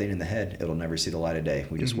 Shoot that thing in the head. It'll never see the light of day.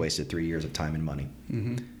 We just wasted 3 years of time and money.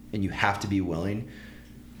 And you have to be willing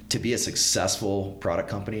to be a successful product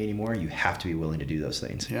company anymore. You have to be willing to do those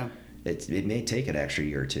things. Yeah. It may take an extra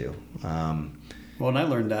year or two. Well, and I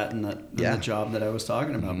learned that in the job that I was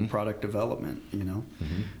talking about, in product development,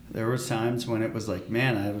 There was times when it was like,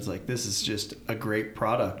 man, I was like, this is just a great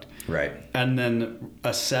product. Right. And then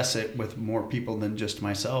assess it with more people than just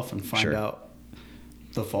myself and find out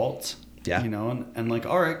the faults. Yeah. And like,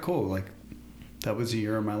 all right, cool. Like, that was a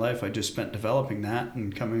year of my life I just spent developing that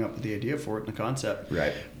and coming up with the idea for it and the concept.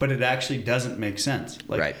 Right. But it actually doesn't make sense.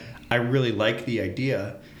 Like, I really like the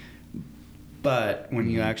idea, but when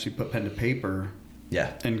you actually put pen to paper...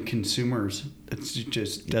 Yeah. And consumers, it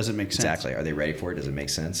just doesn't make sense. Exactly. Are they ready for it? Does it make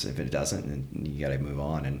sense? If it doesn't, then you got to move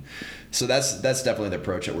on. And so that's definitely the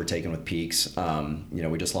approach that we're taking with Peaks.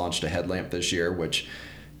 We just launched a headlamp this year, which,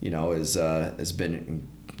 has been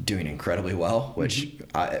doing incredibly well, which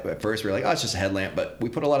at first we were like, oh, it's just a headlamp, but we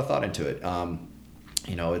put a lot of thought into it.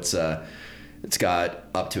 It's got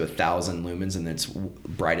up to 1,000 lumens in its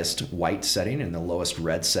brightest white setting and the lowest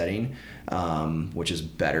red setting, which is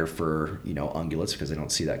better for ungulates because they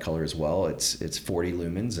don't see that color as well. It's 40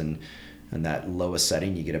 lumens, and that lowest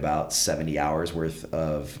setting you get about 70 hours worth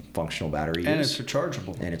of functional battery use. And it's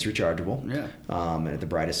rechargeable. Yeah. And at the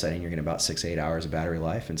brightest setting you're getting about 6-8 hours of battery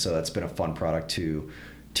life, and so that's been a fun product to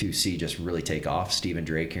see just really take off. Stephen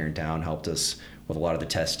Drake here in town helped us with a lot of the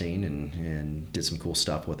testing and did some cool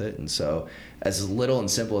stuff with it. And so as little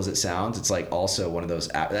and simple as it sounds, it's like also one of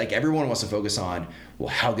those, like everyone wants to focus on, well,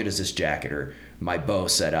 how good is this jacket or my bow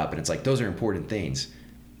set up? And it's like, those are important things.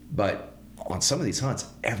 But on some of these hunts,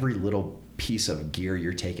 every little piece of gear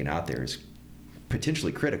you're taking out there is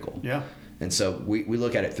potentially critical. Yeah. And so we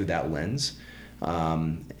look at it through that lens.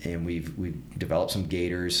 And we've developed some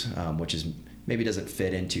gaiters, which is maybe doesn't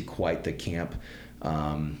fit into quite the camp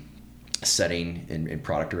setting and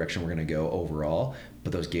product direction we're going to go overall,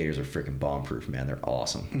 but those gaiters are freaking bomb proof, man. They're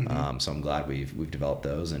awesome. So I'm glad we've developed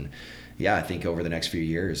those. And yeah, I think over the next few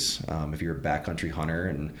years, if you're a backcountry hunter,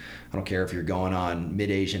 and I don't care if you're going on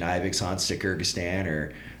mid-Asian ibex hunts to Kyrgyzstan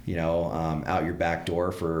or out your back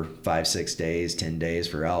door for 5-6 days, 10 days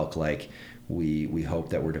for elk, like we hope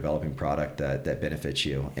that we're developing product that benefits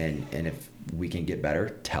you. And if we can get better,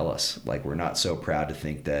 tell us. Like, we're not so proud to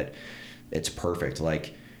think that it's perfect.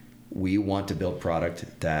 Like, we want to build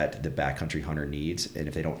product that the backcountry hunter needs, and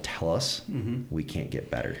if they don't tell us, we can't get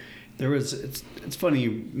better. It's funny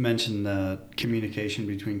you mentioned the communication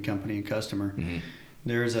between company and customer.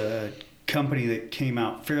 There's a company that came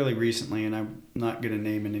out fairly recently, and I'm not going to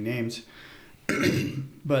name any names,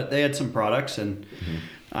 but they had some products, and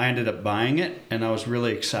I ended up buying it, and I was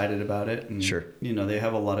really excited about it. And they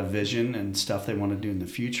have a lot of vision and stuff they want to do in the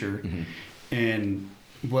future. And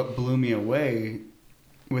what blew me away,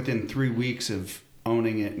 within 3 weeks of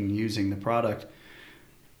owning it and using the product,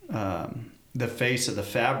 the face of the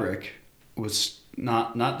fabric was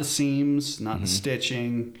not the seams, not the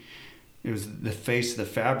stitching. It was the face of the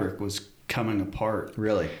fabric was coming apart.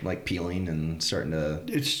 Really? Like peeling and starting to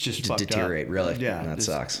it's just deteriorate. Up. Really? Yeah. That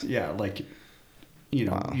sucks. Yeah. Like,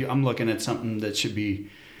 wow. I'm looking at something that should be,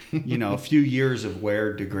 a few years of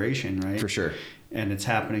wear degradation, right? For sure. And it's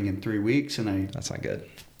happening in 3 weeks, and that's not good.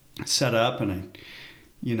 Set up, and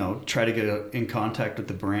I try to get in contact with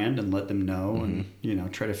the brand and let them know, and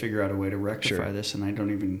try to figure out a way to rectify this, and I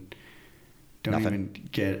don't even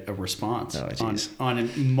get a response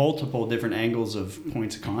on multiple different angles of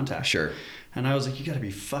points of contact. Sure. And I was like, you got to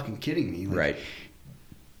be fucking kidding me. Like,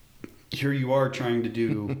 here you are trying to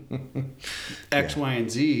do X, Y, and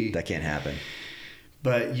Z. That can't happen.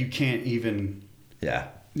 But you can't even,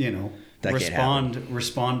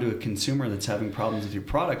 respond to a consumer that's having problems with your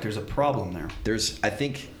product. There's a problem there. I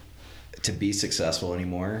think to be successful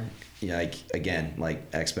anymore, like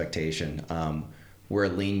expectation. We're a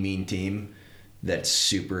lean, mean team that's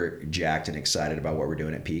super jacked and excited about what we're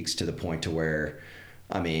doing at Peaks, to the point to where,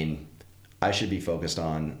 I should be focused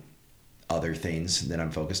on other things than I'm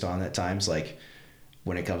focused on at times. Like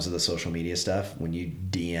when it comes to the social media stuff, when you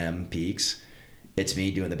DM Peaks, it's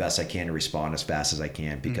me doing the best I can to respond as fast as I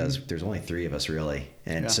can, because there's only 3 of us really.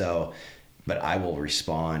 And but I will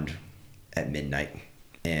respond at midnight,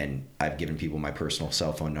 and I've given people my personal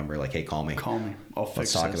cell phone number. Like, hey, call me. I'll fix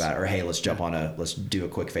Let's talk about it. Or, hey, let's jump on let's do a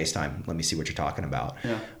quick FaceTime. Let me see what you're talking about.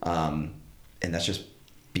 Yeah. And that's just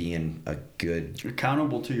being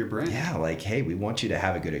accountable to your brand. Yeah. Like, hey, we want you to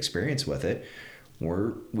have a good experience with it.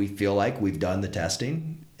 We feel like we've done the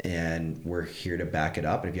testing, and we're here to back it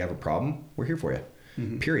up. And if you have a problem, we're here for you.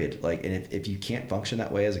 Period. Like, and if you can't function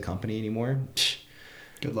that way as a company anymore,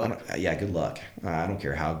 good luck. Good luck. I don't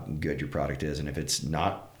care how good your product is. And if it's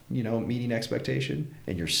not, meeting expectation,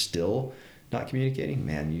 and you're still not communicating,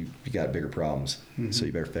 man, you got bigger problems. So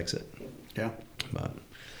you better fix it. Yeah. But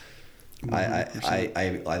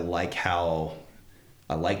I like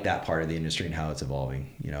that part of the industry and how it's evolving.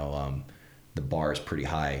 The bar is pretty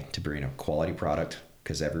high to bring a quality product,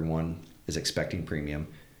 because everyone is expecting premium,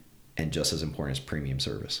 and just as important is premium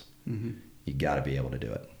service. You got to be able to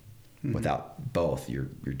do it. Without both, you're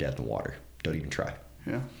dead in the water. Don't even try.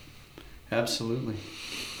 Yeah, absolutely.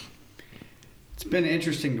 It's been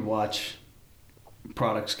interesting to watch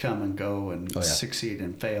products come and go, and succeed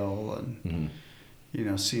and fail, and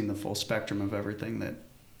seeing the full spectrum of everything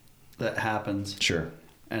that happens. Sure.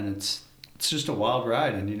 And it's just a wild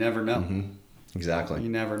ride, and you never know. Exactly. You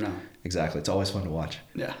never know. Exactly. It's always fun to watch.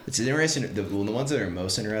 Yeah. It's interesting. The ones that are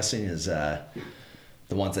most interesting is the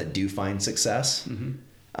ones that do find success.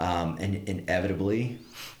 And inevitably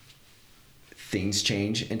things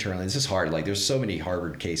change internally. This is hard. Like, there's so many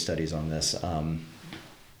Harvard case studies on this. And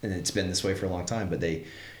it's been this way for a long time, but they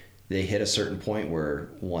hit a certain point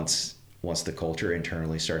where once the culture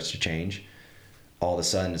internally starts to change, all of a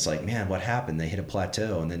sudden it's like, man, what happened? They hit a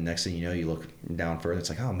plateau, and then next thing you know, you look down further,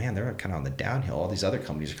 it's like, oh man, they're kind of on the downhill. All these other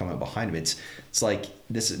companies are coming up behind them. It's like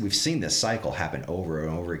we've seen this cycle happen over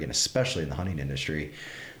and over again, especially in the hunting industry.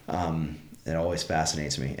 It always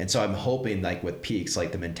fascinates me. And so I'm hoping, like with Peaks,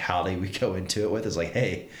 like the mentality we go into it with is like,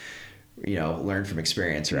 hey, learn from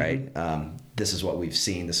experience, right? This is what we've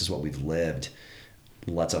seen. This is what we've lived.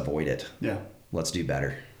 Let's avoid it. Yeah. Let's do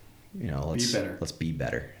better. Let's be better. Let's be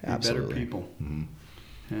better. Absolutely. Better people.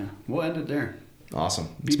 Yeah. We'll end it there. Awesome.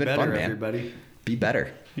 It's been fun, man. Everybody. Be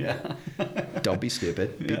better. Yeah. Don't be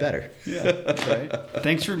stupid. Be better. Yeah. That's right.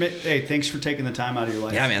 Thanks for taking the time out of your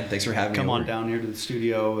life. Yeah, man. Thanks for having me. Come on down here to the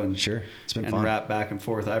studio and sure. It's been fun. And rap back and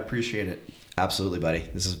forth. I appreciate it. Absolutely, buddy.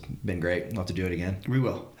 This has been great. We'll have to do it again. We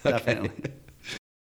will. Definitely.